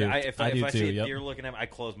believe it. Dude, if I too, see a deer looking at me, I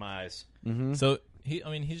close my eyes. Mm-hmm. So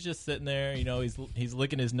he's just sitting there. He's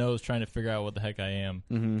licking his nose, trying to figure out what the heck I am,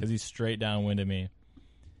 because he's straight downwind of me.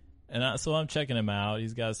 And so I'm checking him out.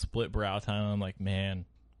 He's got a split brow tine. I'm like, man,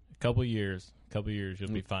 a couple years,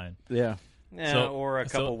 you'll be fine. Yeah. Yeah, or a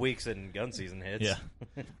couple weeks and gun season hits.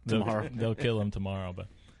 Yeah, tomorrow they'll kill him tomorrow. But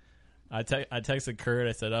I texted Kurt.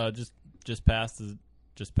 I said, "Oh, just past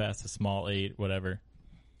the small 8, whatever."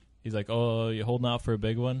 He's like, "Oh, you holding out for a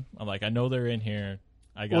big one?" I'm like, "I know they're in here.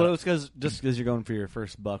 I got." Well, it's because you're going for your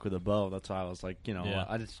first buck with a bow. That's why I was like, Yeah.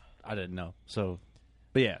 I didn't know. So,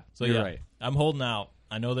 but yeah, so you're yeah, right. I'm holding out.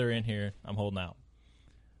 I know they're in here. I'm holding out.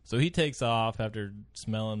 So he takes off after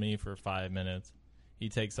smelling me for 5 minutes. He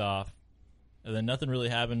takes off, and then nothing really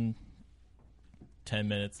happened. 10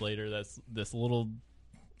 minutes later, that's this little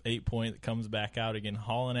 8-point that comes back out again,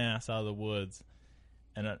 hauling ass out of the woods,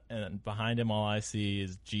 and behind him, all I see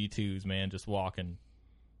is G2s, man, just walking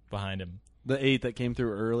behind him. The 8 that came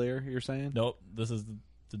through earlier, you're saying? Nope, this is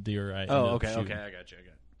the deer I ended Oh, up okay, shooting. I got you.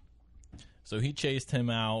 So he chased him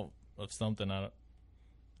out of something,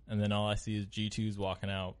 and then all I see is G2s walking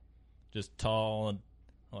out, just tall, and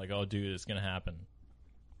I'm like, oh, dude, it's going to happen.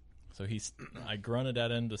 So I grunted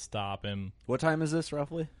at him to stop him. What time is this,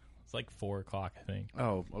 roughly? It's like 4 o'clock, I think.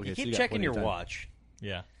 Oh, okay. You so keep got checking plenty your of time. watch.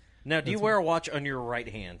 Yeah. Now, do you wear a watch on your right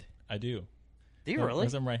hand? I do. Do you really?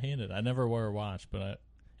 Because I'm right-handed. I never wear a watch, but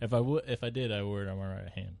If I did, I wear it on my right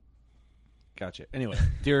hand. Gotcha. Anyway,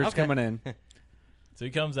 deer's coming in. So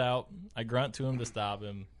he comes out. I grunt to him to stop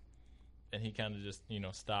him, and he kind of just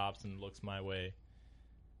stops and looks my way.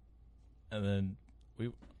 And then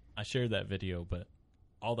I shared that video, but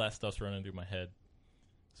all that stuff's running through my head.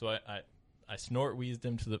 So I snort wheezed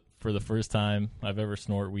him for the first time I've ever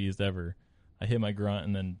snort wheezed ever. I hit my grunt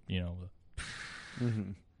and then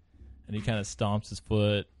and he kind of stomps his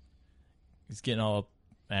foot. He's getting all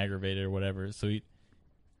aggravated or whatever. So he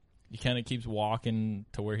kind of keeps walking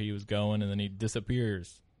to where he was going, and then he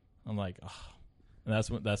disappears. I'm like, oh.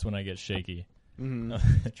 And that's when I get shaky.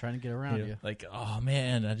 Trying to get around you. Like, oh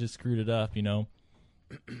man, I just screwed it up,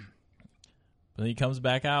 But then he comes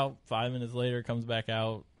back out. 5 minutes later, comes back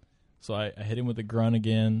out. So I hit him with a grunt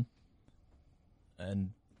again,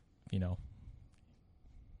 and he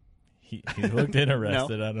looked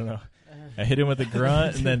interested. No. I don't know. I hit him with a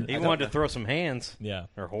grunt, and then he wanted to throw some hands,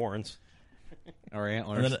 or horns, or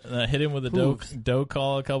antlers. And then I hit him with a doe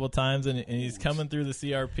call a couple times, and he's coming through the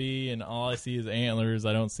CRP, and all I see is antlers.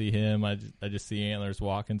 I don't see him. I just see antlers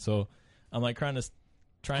walking. So I'm like trying.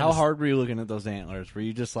 How hard were you looking at those antlers? Were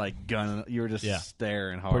you just like gunning? You were just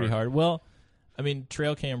staring hard. Pretty hard. Well, I mean,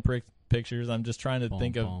 trail cam pictures. I'm just trying to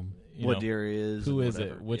think of what deer is. Who is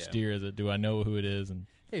it? Which deer is it? Do I know who it is? And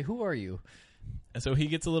hey, who are you? And so he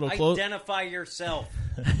gets a little close. Identify yourself.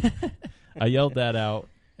 I yelled that out,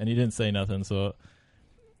 and he didn't say nothing. So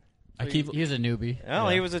he's a newbie. Oh,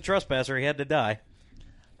 he was a trespasser. He had to die.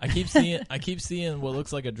 I keep seeing what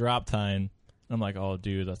looks like a drop tine. I'm like, oh,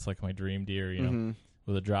 dude, that's like my dream deer,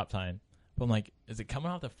 with a drop tine. But I'm like, is it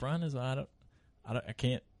coming off the front? I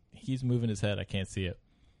can't. He's moving his head. I can't see it.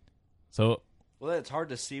 So, well, it's hard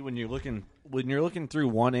to see when you're looking through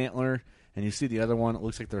one antler and you see the other one. It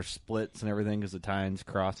looks like there's splits and everything because the tines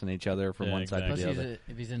crossing each other from one side to the other.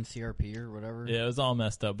 If he's in CRP or whatever. Yeah, it was all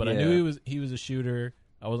messed up. But I knew he was a shooter.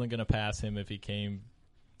 I wasn't going to pass him if he came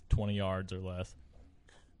 20 yards or less.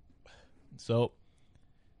 So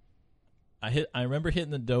I remember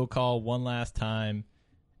hitting the doe call one last time,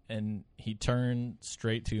 and he turned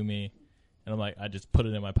straight to me, and I'm like, I just put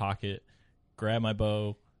it in my pocket, grabbed my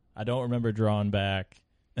bow. I don't remember drawing back,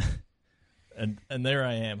 and there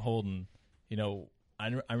I am holding. I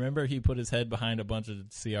remember he put his head behind a bunch of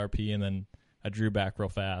CRP, and then I drew back real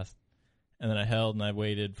fast, and then I held and I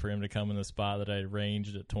waited for him to come in the spot that I had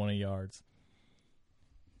ranged at 20 yards.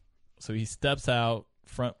 So he steps out,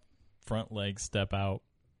 front legs step out,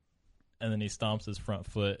 and then he stomps his front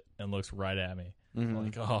foot and looks right at me. I'm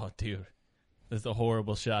like, oh, dude, this is a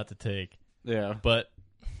horrible shot to take. Yeah. But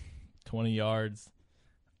 20 yards,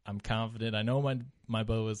 I'm confident. I know my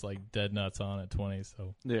bow is like dead nuts on at 20,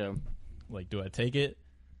 so yeah. Like, do I take it?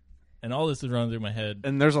 And all this is running through my head.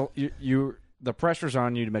 And there's the pressure's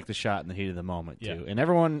on you to make the shot in the heat of the moment too. And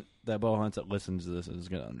everyone that bow hunts that listens to this is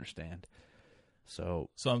going to understand. So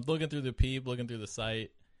I'm looking through the peep, looking through the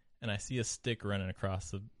sight, and I see a stick running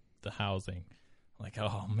across the housing. I'm like,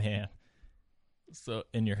 oh man. So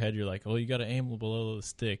in your head, you're like, oh, you got to aim below the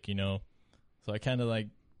stick, So I kind of like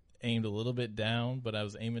aimed a little bit down, but I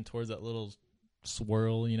was aiming towards that little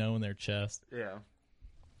swirl, in their chest. Yeah.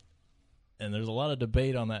 And there's a lot of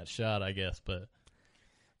debate on that shot, I guess, but.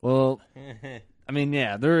 Well, I mean,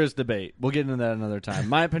 yeah, there is debate. We'll get into that another time.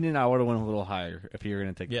 My opinion, I would have went a little higher if you were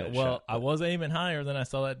going to take that shot. Yeah, well, I was aiming higher, then I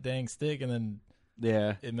saw that dang stick, and then.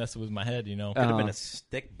 Yeah, it messed with my head, Could have been a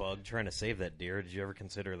stick bug trying to save that deer. Did you ever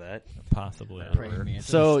consider that? Possibly.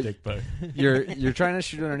 So stick bug. you're trying to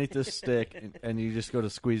shoot underneath this stick, and you just go to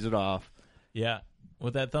squeeze it off. Yeah,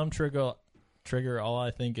 with that thumb trigger, all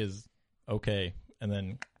I think is okay, and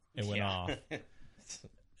then it went off,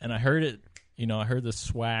 and I heard it. I heard the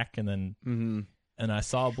swack, and then and I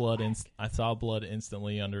saw blood. I saw blood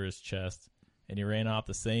instantly under his chest, and he ran off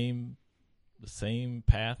the same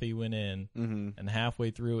path he went in, and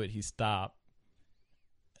halfway through it he stopped,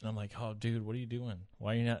 and I'm like, oh dude, what are you doing?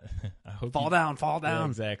 Why are you not? I hope fall down. Yeah,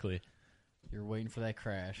 exactly. You're waiting for that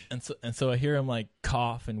crash. And so I hear him like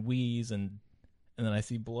cough and wheeze, and then I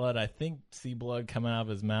see blood. I see blood coming out of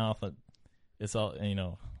his mouth. It's all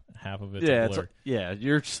half of it's a blur.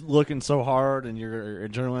 You're just looking so hard, and your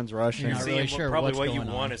adrenaline's rushing. You're not really sure probably what you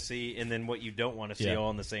want to see, and then what you don't want to see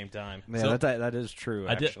all in the same time. Yeah, so, that is true.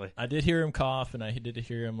 Actually, I did hear him cough, and I did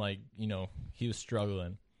hear him he was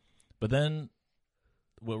struggling. But then,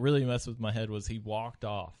 what really messed with my head was he walked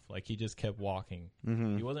off. Like he just kept walking.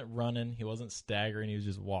 He wasn't running. He wasn't staggering. He was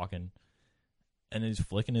just walking, and he's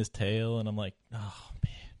flicking his tail, and I'm like, oh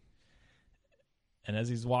man. And as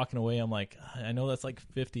he's walking away, I'm like, I know that's like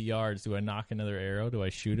 50 yards. Do I knock another arrow? Do I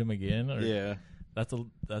shoot him again? Or yeah, that's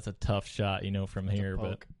a tough shot, from here.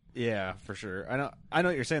 But Yeah, for sure. I know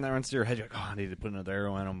what you're saying. That runs through your head. You're like, oh, I need to put another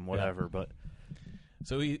arrow in him, whatever. But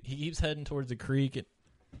so he keeps heading towards the creek,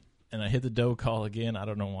 and I hit the doe call again. I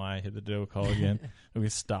don't know why I hit the doe call again. We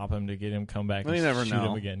stop him to get him come back and you never shoot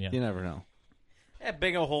know. him again. Yeah, you never know. That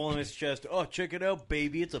big old hole in his chest. Oh, check it out,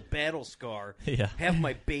 baby. It's a battle scar. Yeah. Have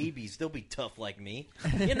my babies. They'll be tough like me.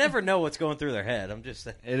 You never know what's going through their head. I'm just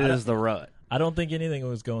saying. It is the rut. I don't think anything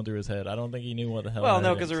was going through his head. I don't think he knew what the hell. Well,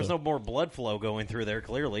 no, because there was no more blood flow going through there,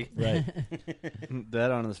 clearly. Right.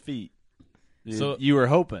 Dead on his feet. So you were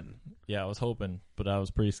hoping. Yeah, I was hoping, but I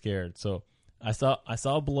was pretty scared. So I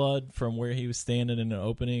saw blood from where he was standing in an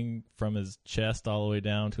opening from his chest all the way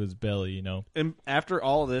down to his belly, you know. And after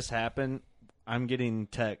all of this happened, I'm getting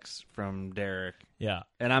texts from Derek. Yeah.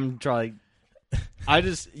 And I'm trying.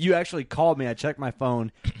 You actually called me. I checked my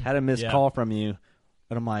phone, had a missed call from you.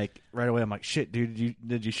 And I'm like, right away, I'm like, shit, dude,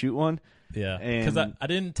 did you shoot one? Yeah. Because I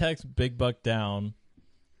didn't text Big Buck down.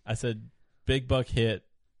 I said, Big Buck hit.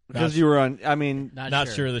 Because you were on, I mean, not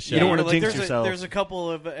sure of the shot. You don't want to jinx yourself. There's a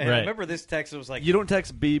couple of, and I remember this text, it was like. You don't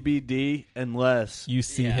text BBD unless you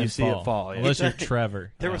see him fall. Unless you're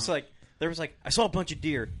Trevor. There was like, I saw a bunch of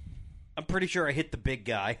deer. I'm pretty sure I hit the big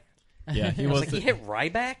guy. Yeah, he was like, you hit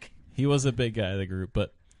Ryback? He was a big guy of the group.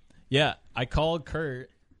 But, yeah, I called Kurt.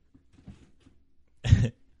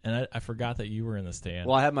 And I forgot that you were in the stand.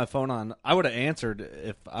 Well, I had my phone on. I would have answered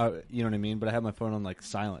if you know what I mean. But I had my phone on like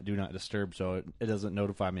silent, do not disturb, so it doesn't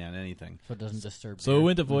notify me on anything. So it doesn't disturb. So it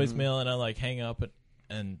went to voicemail, and I like hang up,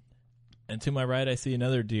 and to my right I see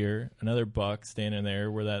another deer, another buck standing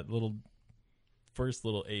there where that first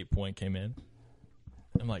little 8-point came in.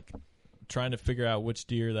 I'm like trying to figure out which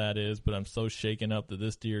deer that is, but I'm so shaken up that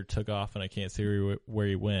this deer took off and I can't see where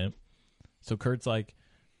he went. So Kurt's like,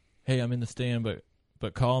 "Hey, I'm in the stand, but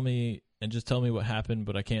call me and just tell me what happened,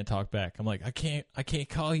 but I can't talk back." I'm like, I can't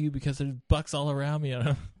call you because there's bucks all around me.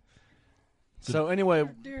 So anyway,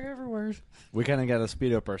 deer everywhere. We kind of got to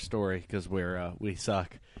speed up our story because we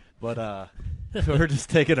suck, but we're just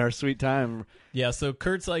taking our sweet time. Yeah. So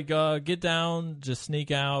Kurt's like, get down, just sneak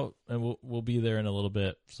out, and we'll be there in a little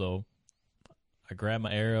bit. So I grabbed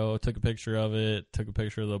my arrow, took a picture of it, took a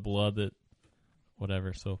picture of the blood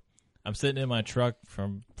whatever. So I'm sitting in my truck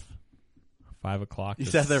from 5 o'clock. You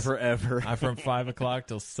sat there forever. I'm from 5 o'clock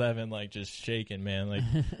till 7, like just shaking, man. Like,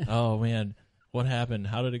 oh man, what happened?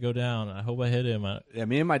 How did it go down? I hope I hit him. Yeah,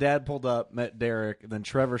 me and my dad pulled up, met Derek, and then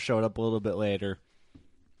Trevor showed up a little bit later,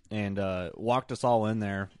 and walked us all in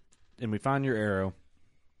there, and we found your arrow,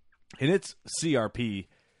 and it's CRP.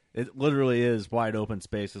 It literally is wide open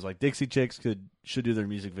spaces. Like Dixie Chicks should do their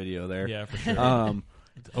music video there. Yeah, for sure.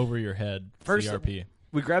 It's over your head. First, CRP.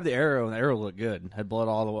 We grabbed the arrow, and the arrow looked good. Had blood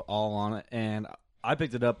all on it, and I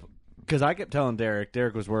picked it up because I kept telling Derek.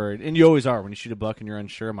 Derek was worried, and you always are when you shoot a buck and you're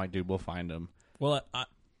unsure. I'm like, dude, we'll find him. Well,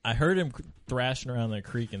 I heard him thrashing around the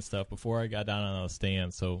creek and stuff before I got down on the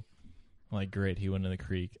stand, so I'm like, great, he went in the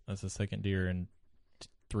creek. That's the second deer in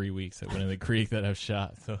 3 weeks that went in the creek that I've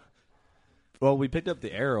shot. So, well, we picked up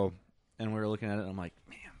the arrow, and we were looking at it, and I'm like,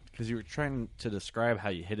 man, because you were trying to describe how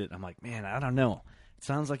you hit it. I'm like, man, I don't know.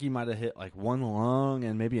 Sounds like you might have hit like one lung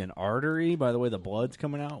and maybe an artery by the way the blood's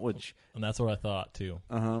coming out, and that's what I thought too.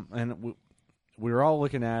 And we were all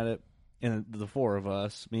looking at it, and the four of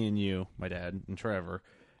us, me and you, my dad, and Trevor,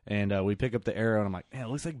 and we pick up the arrow, and I'm like, man, it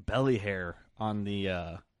looks like belly hair on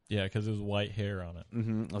the. Yeah, because there's white hair on it.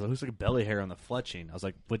 Mm-hmm. I was like, it looks like belly hair on the fletching. I was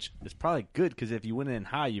like, which is probably good because if you went in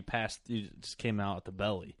high, you just came out at the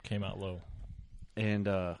belly, came out low, and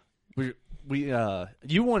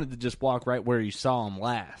you wanted to just walk right where you saw him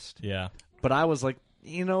last. Yeah. But I was like,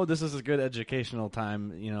 this is a good educational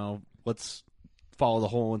time. Let's follow the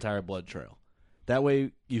whole entire blood trail. That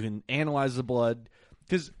way you can analyze the blood.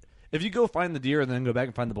 Because if you go find the deer and then go back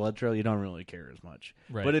and find the blood trail, you don't really care as much.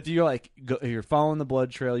 Right. But if you're you're following the blood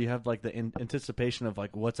trail, you have like the anticipation of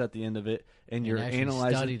like what's at the end of it, and you're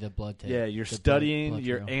analyzing. Study the blood tape. Yeah, you're studying.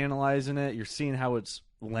 You're analyzing it. You're seeing how it's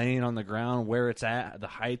laying on the ground, where it's at, the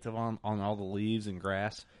height of on all the leaves and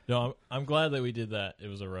grass. No, I'm glad that we did that. It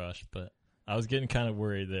was a rush, but I was getting kind of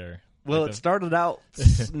worried there. Well, it started out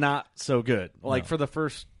not so good. Like for the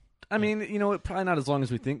first, I mean, it probably not as long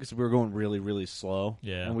as we think because we were going really, really slow.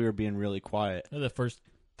 Yeah, and we were being really quiet. The first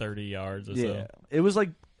 30 yards or so. Yeah, it was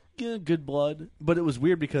like good blood, but it was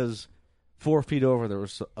weird because 4 feet over there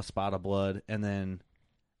was a spot of blood, and then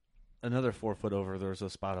another 4 foot over there was a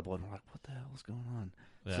spot of blood. And we're like, what the hell is going on?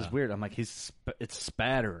 This is weird. I'm like, it's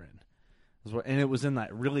spattering. And it was in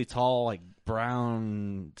that really tall, like,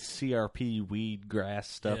 brown CRP weed grass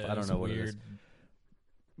stuff. Yeah, I don't know what weird. it is.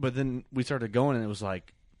 But then we started going, and it was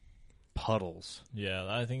like, puddles. Yeah,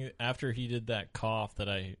 I think after he did that cough that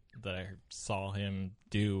I saw him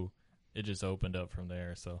do, it just opened up from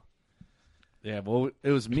there. So yeah, well,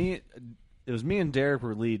 it was me and Derek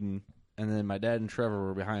were leading, and then my dad and Trevor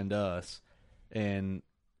were behind us, and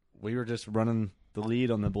we were just running the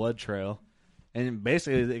lead on the blood trail, and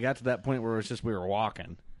basically it got to that point where it was just we were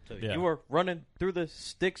walking. So you were running through the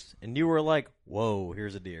sticks, and you were like, "Whoa,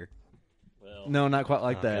 here's a deer." Well, no, not quite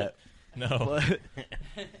like that. No,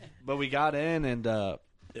 but we got in, and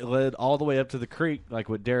it led all the way up to the creek, like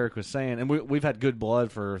what Derek was saying, and we've had good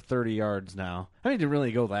blood for 30 yards now. I didn't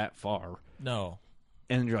really go that far. No,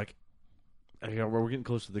 and you're like, well, we're getting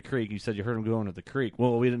close to the creek. You said you heard him going to the creek.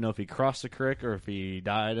 Well, we didn't know if he crossed the creek or if he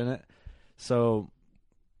died in it. So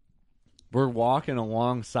we're walking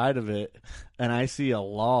alongside of it, and I see a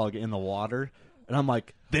log in the water, and I'm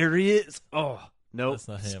like, there he is. Oh, nope. That's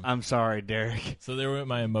not him. I'm sorry, Derek. So there went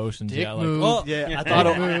my emotions. Dick Yeah, like, move. oh, Yeah, I thought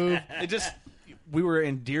it just, we were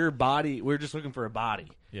in deer body. We were just looking for a body.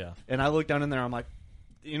 yeah. And I looked down in there, I'm like,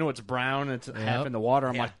 it's brown, and it's half in the water.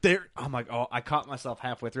 I'm like, there. I'm like, oh, I caught myself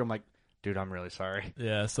halfway through. I'm like, dude, I'm really sorry.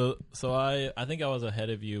 Yeah, so I think I was ahead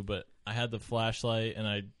of you, but I had the flashlight and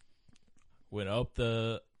I went up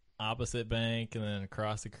the opposite bank and then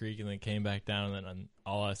across the creek and then came back down, and then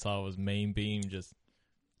all I saw was main beam just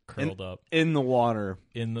curled up in the water.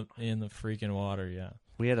 In the freaking water. Yeah,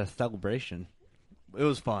 we had a celebration. It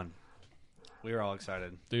was fun. We were all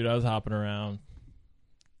excited. Dude, I was hopping around,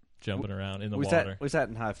 jumping around in the water. We sat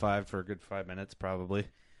in high five for a good 5 minutes, probably.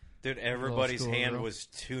 Dude, everybody's hand was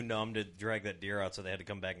too numb to drag that deer out, so they had to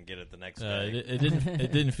come back and get it the next day. It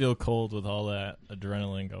didn't feel cold with all that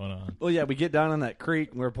adrenaline going on. Well, yeah, we get down in that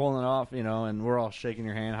creek, and we're pulling it off, and we're all shaking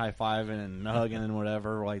your hand, high-fiving and hugging and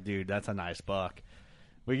whatever. We're like, dude, that's a nice buck.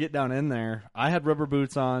 We get down in there. I had rubber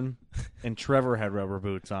boots on, and Trevor had rubber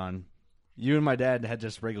boots on. You and my dad had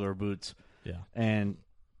just regular boots. Yeah. And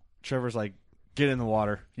Trevor's like, get in the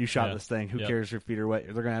water. You shot this thing. Who cares if your feet are wet?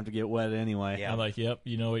 They're going to have to get wet anyway. Yeah. I'm like, yep,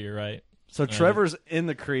 you know what, you're right. So Trevor's in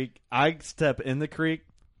the creek. I step in the creek,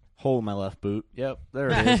 hold my left boot. Yep, there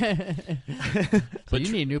it is. So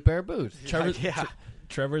you need a new pair of boots.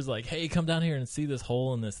 Trevor's like, hey, come down here and see this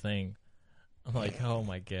hole in this thing. I'm like, oh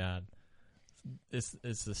my God. It's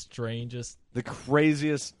the strangest, the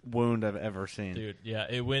craziest wound I've ever seen. Dude, yeah,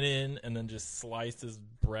 it went in and then just sliced his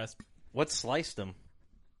breast. What sliced him?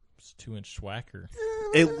 It's 2-inch schwacker.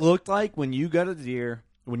 It looked like when you got a deer,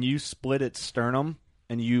 when you split its sternum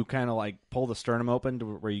and you kind of like pull the sternum open to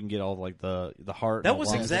where you can get all like the heart. That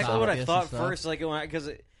was exactly what I thought first. Like,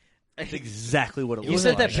 because that's exactly what it you was.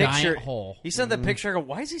 sent like. that picture. Hole. He sent that picture. I go,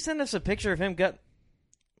 why is he sending us a picture of him gut?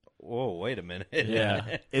 Whoa, wait a minute.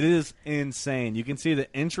 Yeah. It is insane. You can see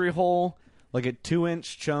the entry hole, like a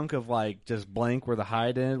 2-inch chunk of like just blank where the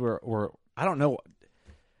hide ended, where I don't know.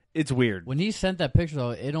 It's weird. When he sent that picture,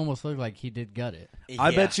 though, it almost looked like he did gut it. Yeah.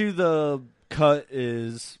 I bet you the cut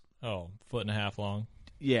is 1.5 feet long.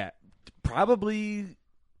 Yeah, probably.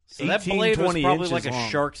 So that blade was probably like a long.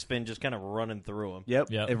 shark fin just kind of running through him.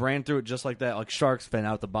 Yep, it ran through it just like that, like shark's fin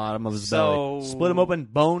out the bottom of his belly. Split him open,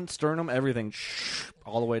 bone, sternum, everything,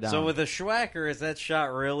 all the way down. So with a schwacker, is that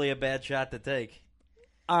shot really a bad shot to take?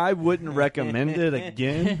 I wouldn't recommend it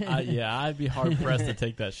again. I'd be hard pressed to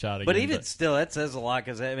take that shot again. But even still, that says a lot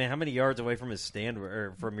because I mean, how many yards away from his stand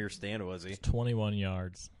or from your stand was he? 21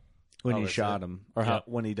 yards. When you shot him, or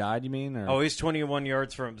when he died, you mean? Or? Oh, he's 21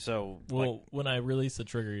 yards from. So when I released the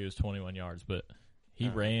trigger, he was 21 yards, but he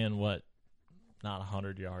ran not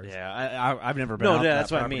 100 yards. Yeah, I've never been. No, that's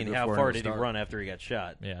what I mean. How far did he run after he got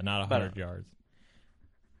shot? Yeah, not 100 yards.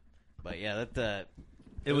 But yeah, that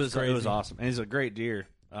it was awesome, and he's a great deer.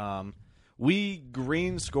 We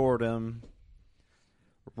green scored him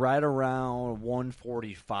right around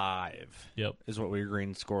 145. Yep, is what we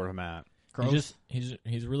green scored him at. Gross.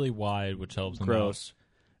 He's really wide, which helps him. Gross.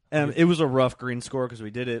 And it was a rough green score because we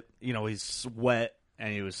did it. He's wet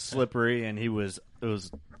and he was slippery, and it was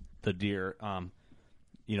the deer.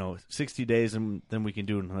 60 days, and then we can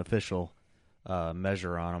do an official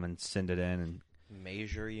measure on him and send it in. And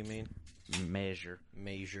measure, you mean? Measure.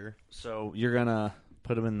 So you're gonna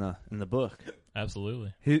put him in the book.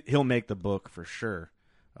 Absolutely. He'll make the book for sure.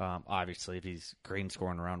 Obviously, if he's green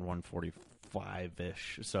scoring around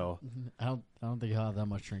 145-ish. So I don't think he'll have that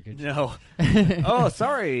much shrinkage. No. Oh,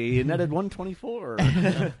 sorry, you netted 124.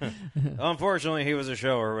 Unfortunately, he was a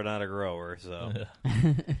shower but not a grower. So,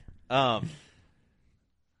 I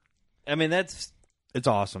mean it's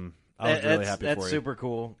awesome. I was really happy for you. That's super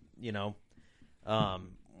cool.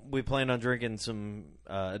 We planned on drinking some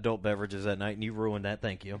adult beverages that night, and you ruined that.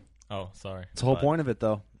 Thank you. Oh, sorry. It's the whole point of it,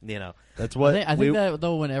 though. That's what I think that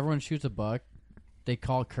though when everyone shoots a buck, they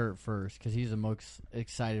call Kurt first because he's the most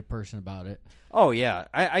excited person about it. Oh yeah,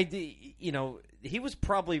 he was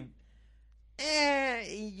probably.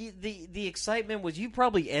 The excitement was, you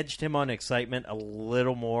probably edged him on excitement a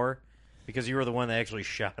little more because you were the one that actually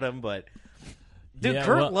shot him. But dude,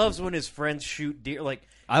 Kurt loves when his friends shoot deer. Like,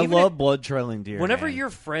 I love blood trailing deer. Whenever man.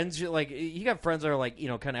 your friends, like, you got friends that are like,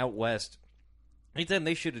 kind of out west. Anytime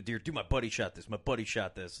they shoot a deer, dude, my buddy shot this. My buddy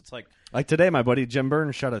shot this. It's like today, my buddy Jim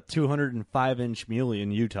Burns shot a 205-inch muley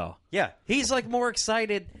in Utah. Yeah, he's like more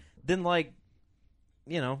excited than like.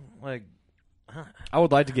 I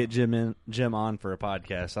would like to get Jim on for a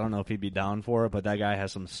podcast. I don't know if he'd be down for it, but that guy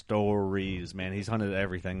has some stories, man. He's hunted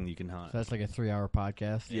everything you can hunt. So that's like a 3-hour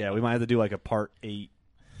podcast. Yeah, we might have to do like a part 8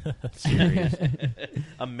 series,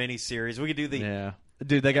 a mini series. We could do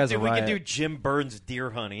dude. That guy's a riot. We could do Jim Burns deer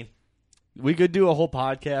hunting. We could do a whole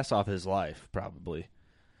podcast off his life, probably.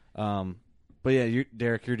 But yeah,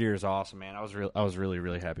 Derek, your deer is awesome, man. I was really,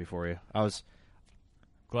 really happy for you. I was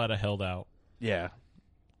glad I held out. Yeah.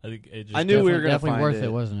 I think I knew we were going to find worth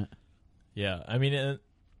it, wasn't it? Yeah, I mean, and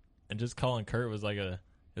just calling Kurt was like a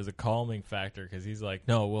calming factor because he's like,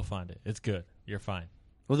 no, we'll find it. It's good. You're fine.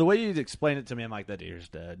 Well, the way you'd explain it to me, I'm like, that deer's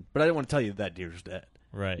dead. But I didn't want to tell you that deer's dead.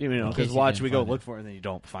 Right. Because we go look for it and then you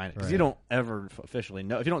don't find it. Because you don't ever officially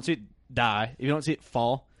know. If you don't see it die, if you don't see it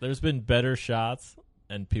fall. There's been better shots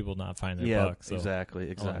and people not find their buck. So. Exactly.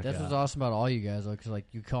 That's what's awesome about all you guys, though, because like,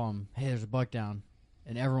 you call them, hey, there's a buck down.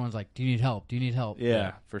 And everyone's like, do you need help? Do you need help?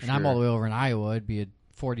 Yeah, for sure. And I'm all the way over in Iowa. It'd be a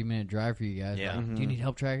 40-minute drive for you guys. Yeah. Like, do you need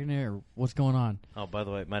help tracking it, or what's going on? Oh, by the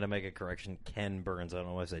way, might I make a correction? Ken Burns. I don't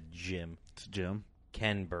know why I said Jim. It's Jim.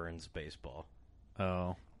 Ken Burns baseball.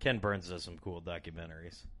 Oh. Ken Burns does some cool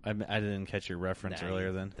documentaries. I didn't catch your reference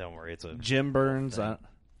earlier then. Don't worry. It's a Jim Burns.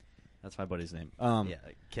 That's my buddy's name.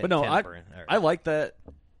 Ken Burns. I like that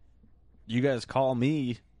you guys call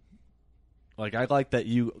me. Like, I like that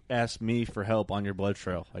you asked me for help on your blood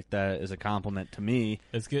trail. Like, that is a compliment to me.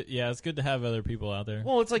 It's good. Yeah, it's good to have other people out there.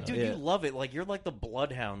 Well, it's like, dude, you love it. Like, you're like the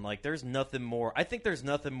bloodhound. Like, there's nothing more. I think there's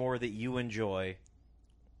nothing more that you enjoy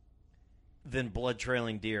than blood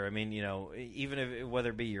trailing deer. I mean, even if whether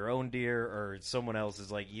it be your own deer or someone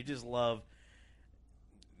else's, like, you just love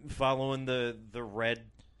following the red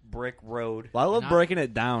brick road. Well, I love breaking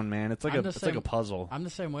it down, man. It's like like a puzzle. I'm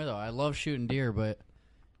the same way, though. I love shooting deer, but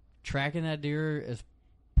tracking that deer is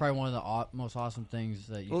probably one of the most awesome things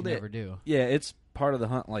that you can ever do. Yeah, it's part of the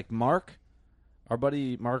hunt. Like Mark, our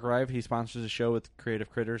buddy Mark Rive, he sponsors a show with Creative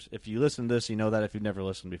Critters. If you listen to this, you know that. If you've never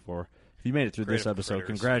listened before, if you made it through Creative this episode,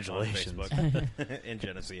 Critters congratulations. in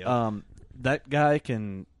Geneseo. That guy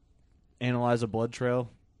can analyze a blood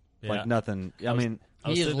trail like nothing. I mean,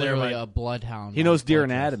 he is literally a bloodhound. He knows deer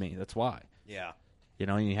anatomy. That's why. Yeah.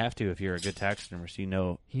 And you have to if you're a good taxidermist. He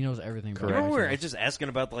knows everything. I remember we were just asking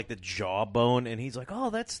about like the jawbone, and he's like, "Oh,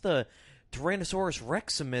 that's the Tyrannosaurus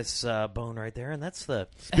reximus bone right there," and that's the.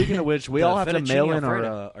 Speaking of which, we all have to mail in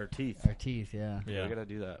our teeth. Our teeth, yeah. We gotta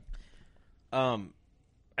do that.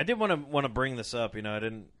 I did want to bring this up. I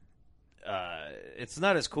didn't. It's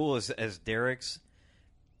not as cool as Derek's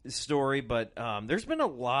story, but there's been a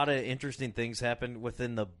lot of interesting things happen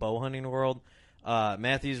within the bow hunting world.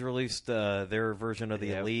 Matthews released their version of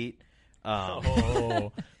the Elite.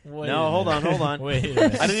 No, hold on. Wait,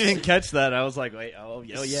 I didn't even catch that. I was like, wait,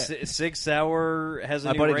 yeah. Sig Sauer has a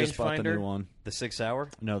My new buddy rangefinder. just bought the new one. The Sig Sauer?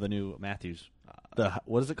 No, the new Matthews.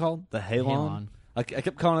 What is it called? The Halon? I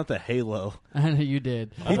kept calling it the Halo. I know you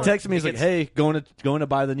did. He texted me. He's like, "Hey, going to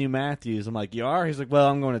buy the new Matthews." I'm like, "You are?" He's like, "Well,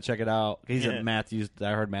 I'm going to check it out." He's a Matthews. I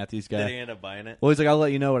heard Matthews guy. Did he end up buying it? Well, he's like, "I'll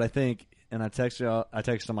let you know what I think." And I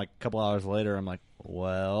texted him like a couple hours later. I'm like,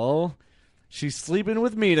 "Well, she's sleeping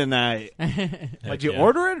with me tonight." Like, did you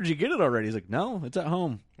order it or did you get it already? He's like, "No, it's at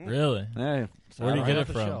home." Really? Hey, where did you get it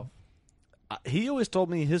from? He always told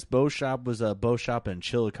me his bow shop was a bow shop in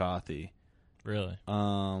Chillicothe. Really?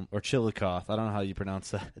 Or Chillicothe. I don't know how you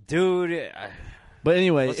pronounce that. Dude. But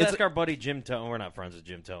anyway. Let's ask our buddy Jim Tell. We're not friends with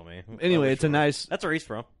Jim Tell me. Anyway, it's a nice. That's where he's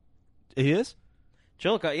from. He is?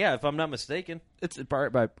 Chillicothe, yeah, if I'm not mistaken. It's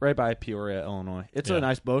right by Peoria, Illinois. It's a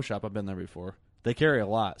nice bow shop. I've been there before. They carry a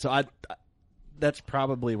lot. So that's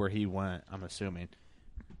probably where he went, I'm assuming.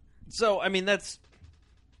 So, I mean, that's,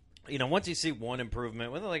 once you see one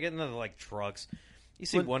improvement, with like another like trucks, you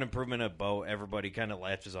see one improvement at bow, everybody kind of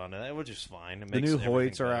latches onto that, which is fine. The new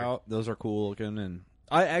Hoyts are out; those are cool looking, and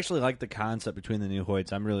I actually like the concept between the new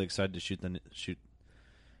Hoyts. I'm really excited to shoot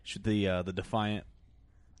the Defiant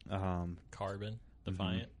Carbon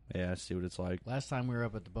Defiant. Mm-hmm. Yeah, see what it's like. Last time we were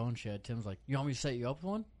up at the Bone Shed, Tim's like, "You want me to set you up with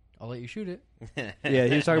one?" I'll let you shoot it. Yeah,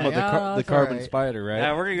 he was talking about the carbon right. spider, right?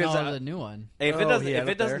 Yeah, we're gonna go No, the new one. Hey, if it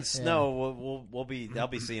doesn't there? snow, I'll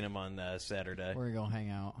be seeing him on Saturday. We're gonna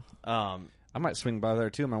hang out. I might swing by there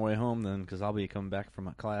too on my way home then, because I'll be coming back from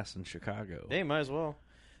a class in Chicago. Hey, might as well.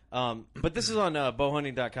 But this is on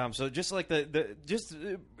bowhunting.com. So just like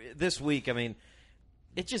this week, I mean,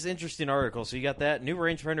 it's just interesting article. So you got that new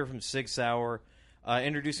rangefinder from Sig Sauer,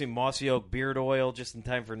 introducing Mossy Oak beard oil just in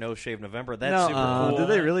time for No Shave November. That's super cool. Did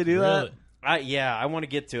they really do that? I want to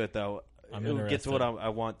get to it though. I'm Get to interested. what I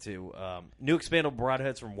want to. New expandable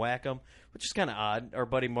broadheads from Wacom, which is kind of odd. Our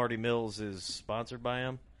buddy Marty Mills is sponsored by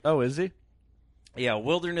him. Oh, is he? Yeah,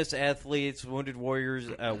 wilderness athletes, wounded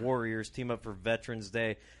warriors team up for Veterans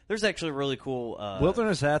Day. There's actually a really cool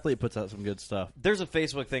Wilderness Athlete puts out some good stuff. There's a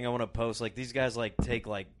Facebook thing I want to post. Like these guys take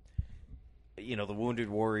the wounded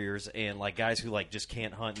warriors and like guys who like just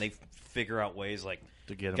can't hunt, and they figure out ways like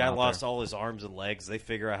to get them guy out lost there. all his arms and legs. They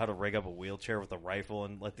figure out how to rig up a wheelchair with a rifle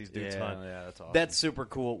and let these dudes hunt. Yeah, that's awesome. That's super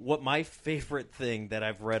cool. What my favorite thing that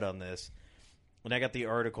I've read on this, when I got the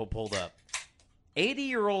article pulled up.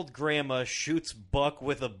 80-year-old grandma shoots buck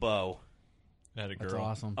with a bow. That a girl.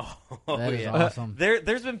 That's awesome. Oh, that is yeah. awesome.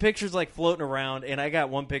 There's been pictures like floating around, and I got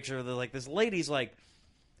one picture of like this lady's like,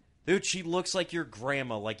 dude, she looks like your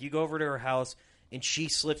grandma. Like you go over to her house, and she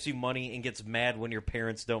slips you money and gets mad when your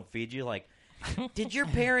parents don't feed you. Like, did your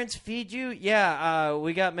parents feed you? Yeah,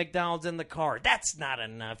 we got McDonald's in the car. That's not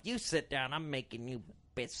enough. You sit down. I'm making you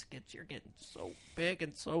biscuits. You're getting so big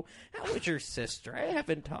and so. How was your sister? I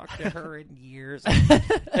haven't talked to her in years.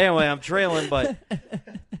 Anyway, I'm trailing, but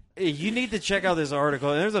you need to check out this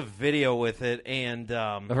article. There's a video with it, and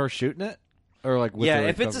of her shooting it, or like with yeah, the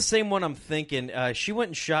if it's the same one I'm thinking, she went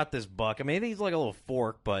and shot this buck. I mean, I think he's like a little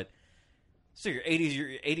fork, but so you're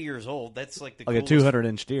 80 years old. That's like the like coolest. a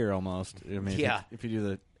 200-inch deer almost. I mean, Yeah. if you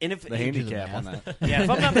do And if the handicap on that. Yeah, if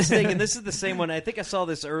I'm not mistaken, this is the same one. I think I saw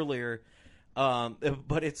this earlier.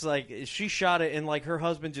 But it's like she shot it, and like her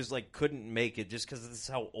husband just like couldn't make it just because this is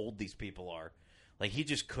how old these people are. Like he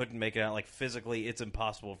just couldn't make it out. Like physically, it's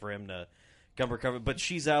impossible for him to come recover. But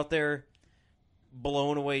she's out there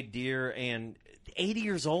blowing away deer, and 80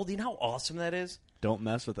 years old. You know how awesome that is. Don't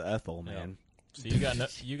mess with Ethel, man. So you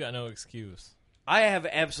got no excuse. I have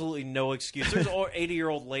absolutely no excuse. There's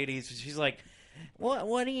 80-year-old ladies. She's like,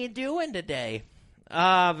 "What are you doing today?"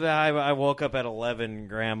 I woke up at 11,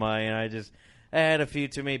 Grandma, and I had a few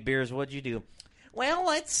too many beers. What'd you do? Well,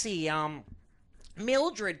 let's see.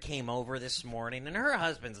 Mildred came over this morning, and her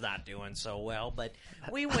husband's not doing so well, but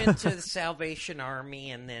we went to the Salvation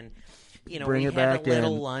Army, and then, we had a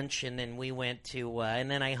little lunch, and then we went to, and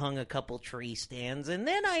then I hung a couple tree stands, and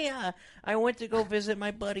then I went to go visit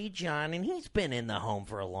my buddy John, and he's been in the home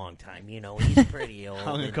for a long time. He's pretty old.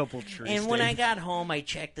 Hung a couple tree stands. And when I got home, I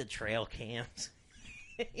checked the trail cams.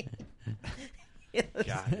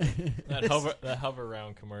 That hover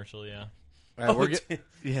round commercial, yeah. All right,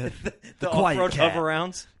 the off-road hover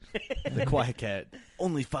rounds. The Quiet Cat,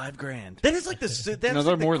 only $5,000. That is like that's they're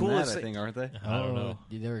like more the than that, coolest I thing. think, aren't they? I don't know.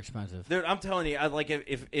 They're expensive. Dude, I'm telling you,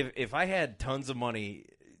 if I had tons of money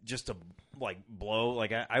just to like blow,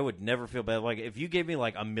 like I would never feel bad. Like if you gave me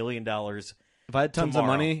like $1 million. If I had tons of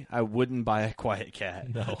money, I wouldn't buy a Quiet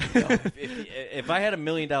Cat. No. If I had $1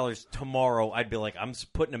 million tomorrow, I'd be like, I'm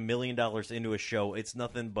putting $1 million into a show. It's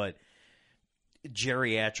nothing but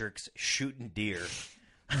geriatrics shooting deer.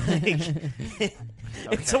 And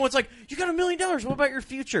someone's like, "You got $1 million. What about your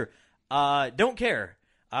future?" Don't care.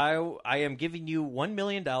 I am giving you $1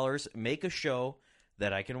 million. Make a show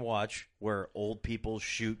that I can watch where old people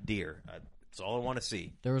shoot deer. That's all I want to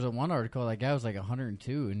see. There was one article, that guy was like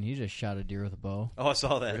 102, and he just shot a deer with a bow. Oh, I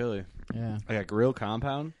saw that. Really? Yeah. Like a grill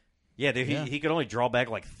compound? Yeah, dude. Yeah. He could only draw back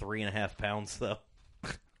like 3.5 pounds, though.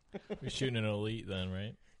 You're shooting an elite then,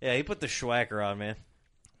 right? Yeah, he put the schwacker on, man.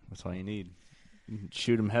 That's all you need.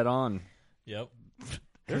 Shoot him head on. Yep.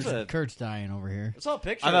 Kurt's dying over here. I saw a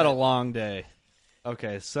picture. I've had a long day.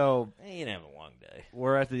 Okay, so You didn't have a long day.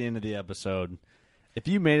 we're at the end of the episode. If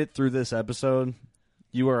you made it through this episode,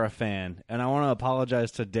 you are a fan. And I want to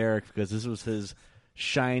apologize to Derek because this was his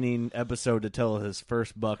shining episode to tell his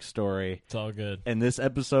first buck story. It's all good. And this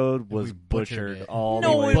episode was We butchered butchered it. all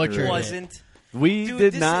No, the way it through. wasn't. We Dude,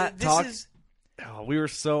 did this not is- this talk. is- Oh, we were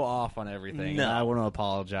so off on everything. No. And I want to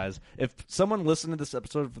apologize. If someone listened to this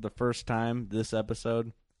episode for the first time,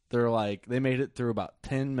 they're like, they made it through about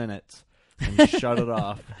 10 minutes and shut it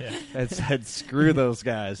off and said, screw those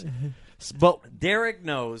guys. But Derek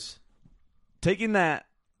knows. taking that,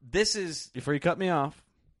 This is before you cut me off,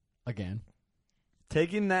 Again.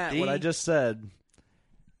 taking that, what I just said,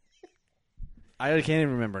 I can't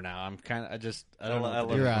even remember now. I'm kind of. I don't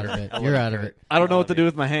know. You're out of it. You're out of it. I don't know what to do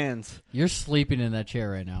with my hands. You're sleeping in that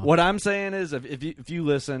chair right now. What I'm saying is, if you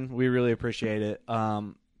listen, we really appreciate it.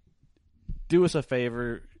 Do us a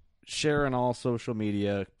favor, share on all social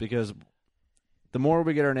media, because the more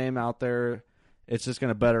we get our name out there, it's just going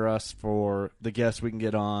to better us for the guests we can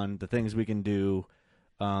get on, the things we can do,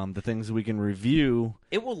 the things we can review.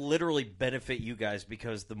 It will literally benefit you guys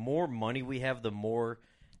because the more money we have, the more.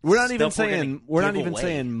 We're not even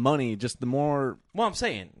saying money. Just the more. Well, I'm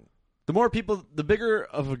saying the more people, the bigger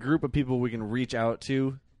of a group of people we can reach out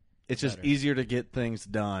to. It's just easier to get things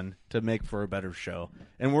done to make for a better show.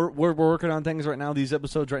 And we're working on things right now. These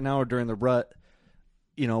episodes right now are during the rut.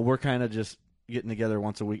 We're kind of just getting together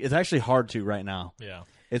once a week. It's actually hard to right now. Yeah,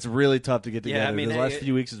 it's really tough to get together. Yeah, I mean, the last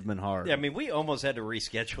few weeks has been hard. Yeah, I mean, we almost had to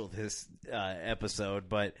reschedule this episode,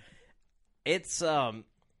 but it's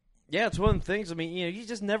it's one of the things. I mean, you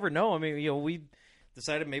just never know. I mean, we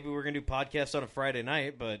decided maybe we were going to do podcasts on a Friday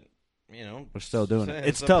night, but we're still doing it.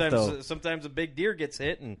 It's tough though. Sometimes a big deer gets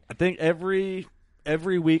hit, and I think every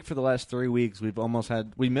week for the last 3 weeks we've almost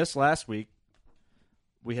had. We missed last week.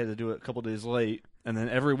 We had to do it a couple days late, and then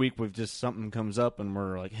every week we've just something comes up, and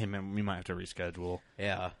we're like, "Hey man, we might have to reschedule."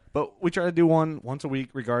 Yeah, but we try to do one once a week,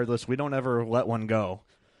 regardless. We don't ever let one go.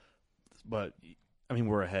 But I mean,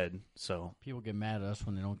 we're ahead, so people get mad at us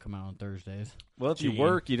when they don't come out on Thursdays. Well, if you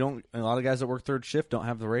work, you don't. A lot of guys that work third shift don't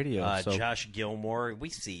have the radio. So. Josh Gilmore, we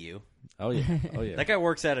see you. Oh yeah, oh yeah. That guy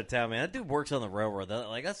works out of town, man. That dude works on the railroad.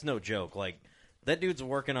 That's no joke. Like that dude's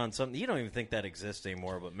working on something you don't even think that exists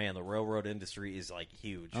anymore. But man, the railroad industry is like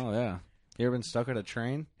huge. Oh yeah. You ever been stuck at a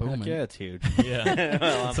train? Heck yeah, it's huge. Yeah,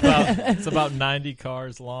 well, it's about 90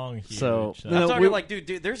 cars long. Huge. So I'm talking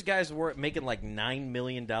dude. There's guys making like $9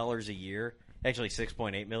 million a year. Actually,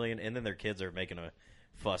 $6.8 million, and then their kids are making a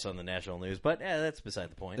fuss on the national news. But that's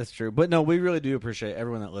beside the point. That's true. But no, we really do appreciate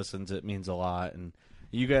everyone that listens. It means a lot, and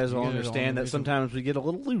you guys will understand that sometimes we get a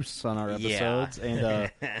little loose on our episodes. Yeah.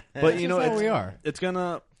 And but we are. It's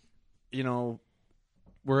gonna,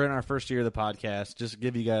 we're in our first year of the podcast. Just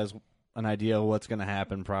give you guys an idea of what's going to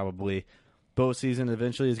happen. Probably bow season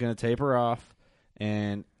eventually is going to taper off,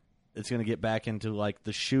 and it's going to get back into like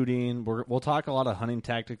the shooting. We'll talk a lot of hunting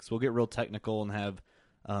tactics. We'll get real technical and have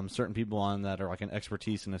certain people on that are like an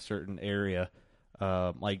expertise in a certain area,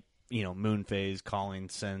 like moon phase, calling,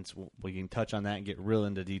 sense. We can touch on that and get real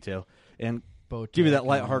into detail and give you that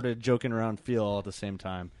lighthearted, joking around feel all at the same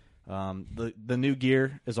time. The new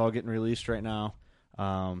gear is all getting released right now.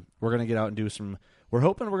 We're going to get out and do some. We're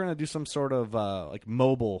hoping we're going to do some sort of like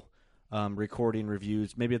mobile. Recording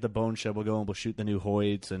reviews. Maybe at the Bone Shed we'll go and we'll shoot the new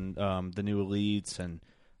Hoyts and the new Elites and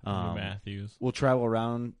new Matthews. We'll travel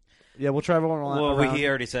around. Yeah, we'll travel around. Well, he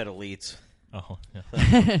already said Elites. Oh,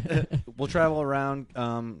 yeah. We'll travel around,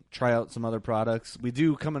 try out some other products. We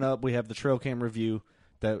do coming up. We have the trail cam review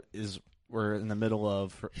we're in the middle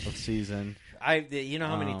of season. You know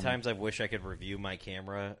how many times I wish I could review my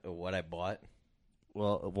camera, what I bought.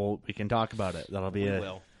 Well, we can talk about it. That'll be it.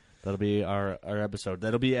 Will. That'll be our episode.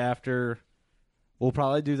 That'll be after. We'll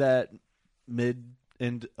probably do that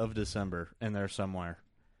end of December in there somewhere.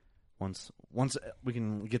 Once we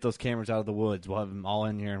can get those cameras out of the woods, we'll have them all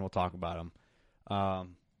in here and we'll talk about them.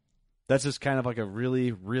 That's just kind of like a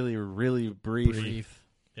really, really, really brief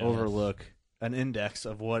overlook, an index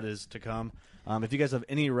of what is to come. If you guys have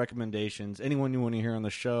any recommendations, anyone you want to hear on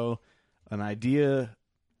the show, an idea,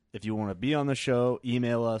 if you want to be on the show,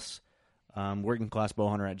 email us.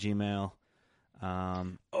 workingclassbowhunter@gmail.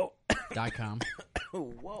 .com.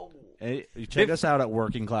 Whoa. Hey, you check us out at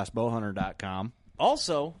workingclassbowhunter.com.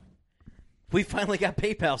 Also, we finally got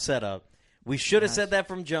PayPal set up. We should have said that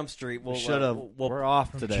from Jump Street. We should have. We're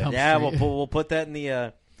off today. Yeah, we'll put that in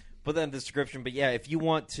the description. But yeah, if you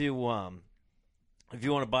want to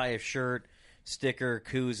buy a shirt, sticker,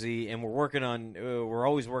 koozie, and we're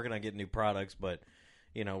always working on getting new products, but.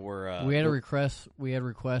 We had requests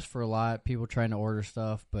for a lot, people trying to order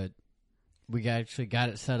stuff, but we actually got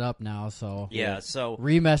it set up now. So so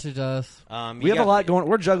re-message us. We have a lot going.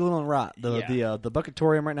 We're juggling a lot. The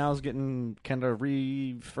Buckatorium right now is getting kind of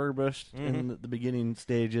refurbished in the beginning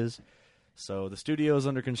stages. So the studio is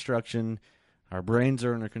under construction. Our brains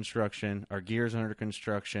are under construction. Our gears are under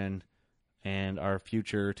construction, and our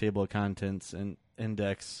future table of contents and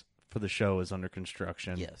index for the show is under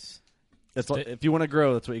construction. Yes. If you want to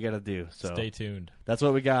grow, that's what you got to do. So stay tuned. That's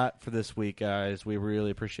what we got for this week, guys. We really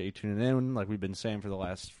appreciate you tuning in, like we've been saying for the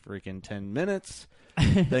last freaking 10 minutes.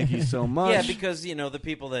 Thank you so much. Yeah, because the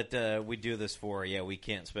people that we do this for, we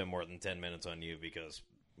can't spend more than 10 minutes on you because,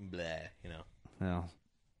 Well,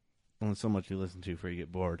 only so much you listen to before you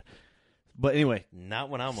get bored. But anyway, not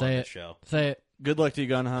when I'm on the show. Say it. Good luck to you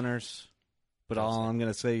gun hunters. But all I'm going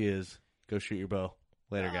to say is go shoot your bow.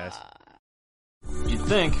 Later, guys. You'd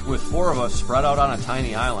think, with 4 of us spread out on a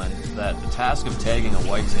tiny island, that the task of tagging a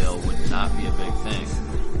whitetail would not be a big thing.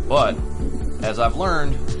 But, as I've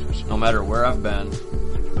learned, no matter where I've been,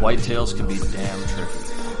 whitetails can be damn tricky.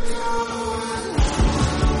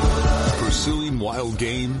 Pursuing wild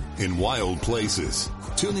game in wild places.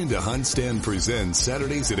 Tune in to Hunt Stand Presents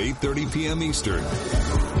Saturdays at 8:30 p.m. Eastern.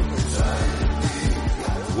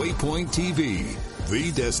 Waypoint TV,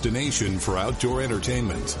 the destination for outdoor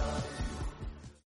entertainment.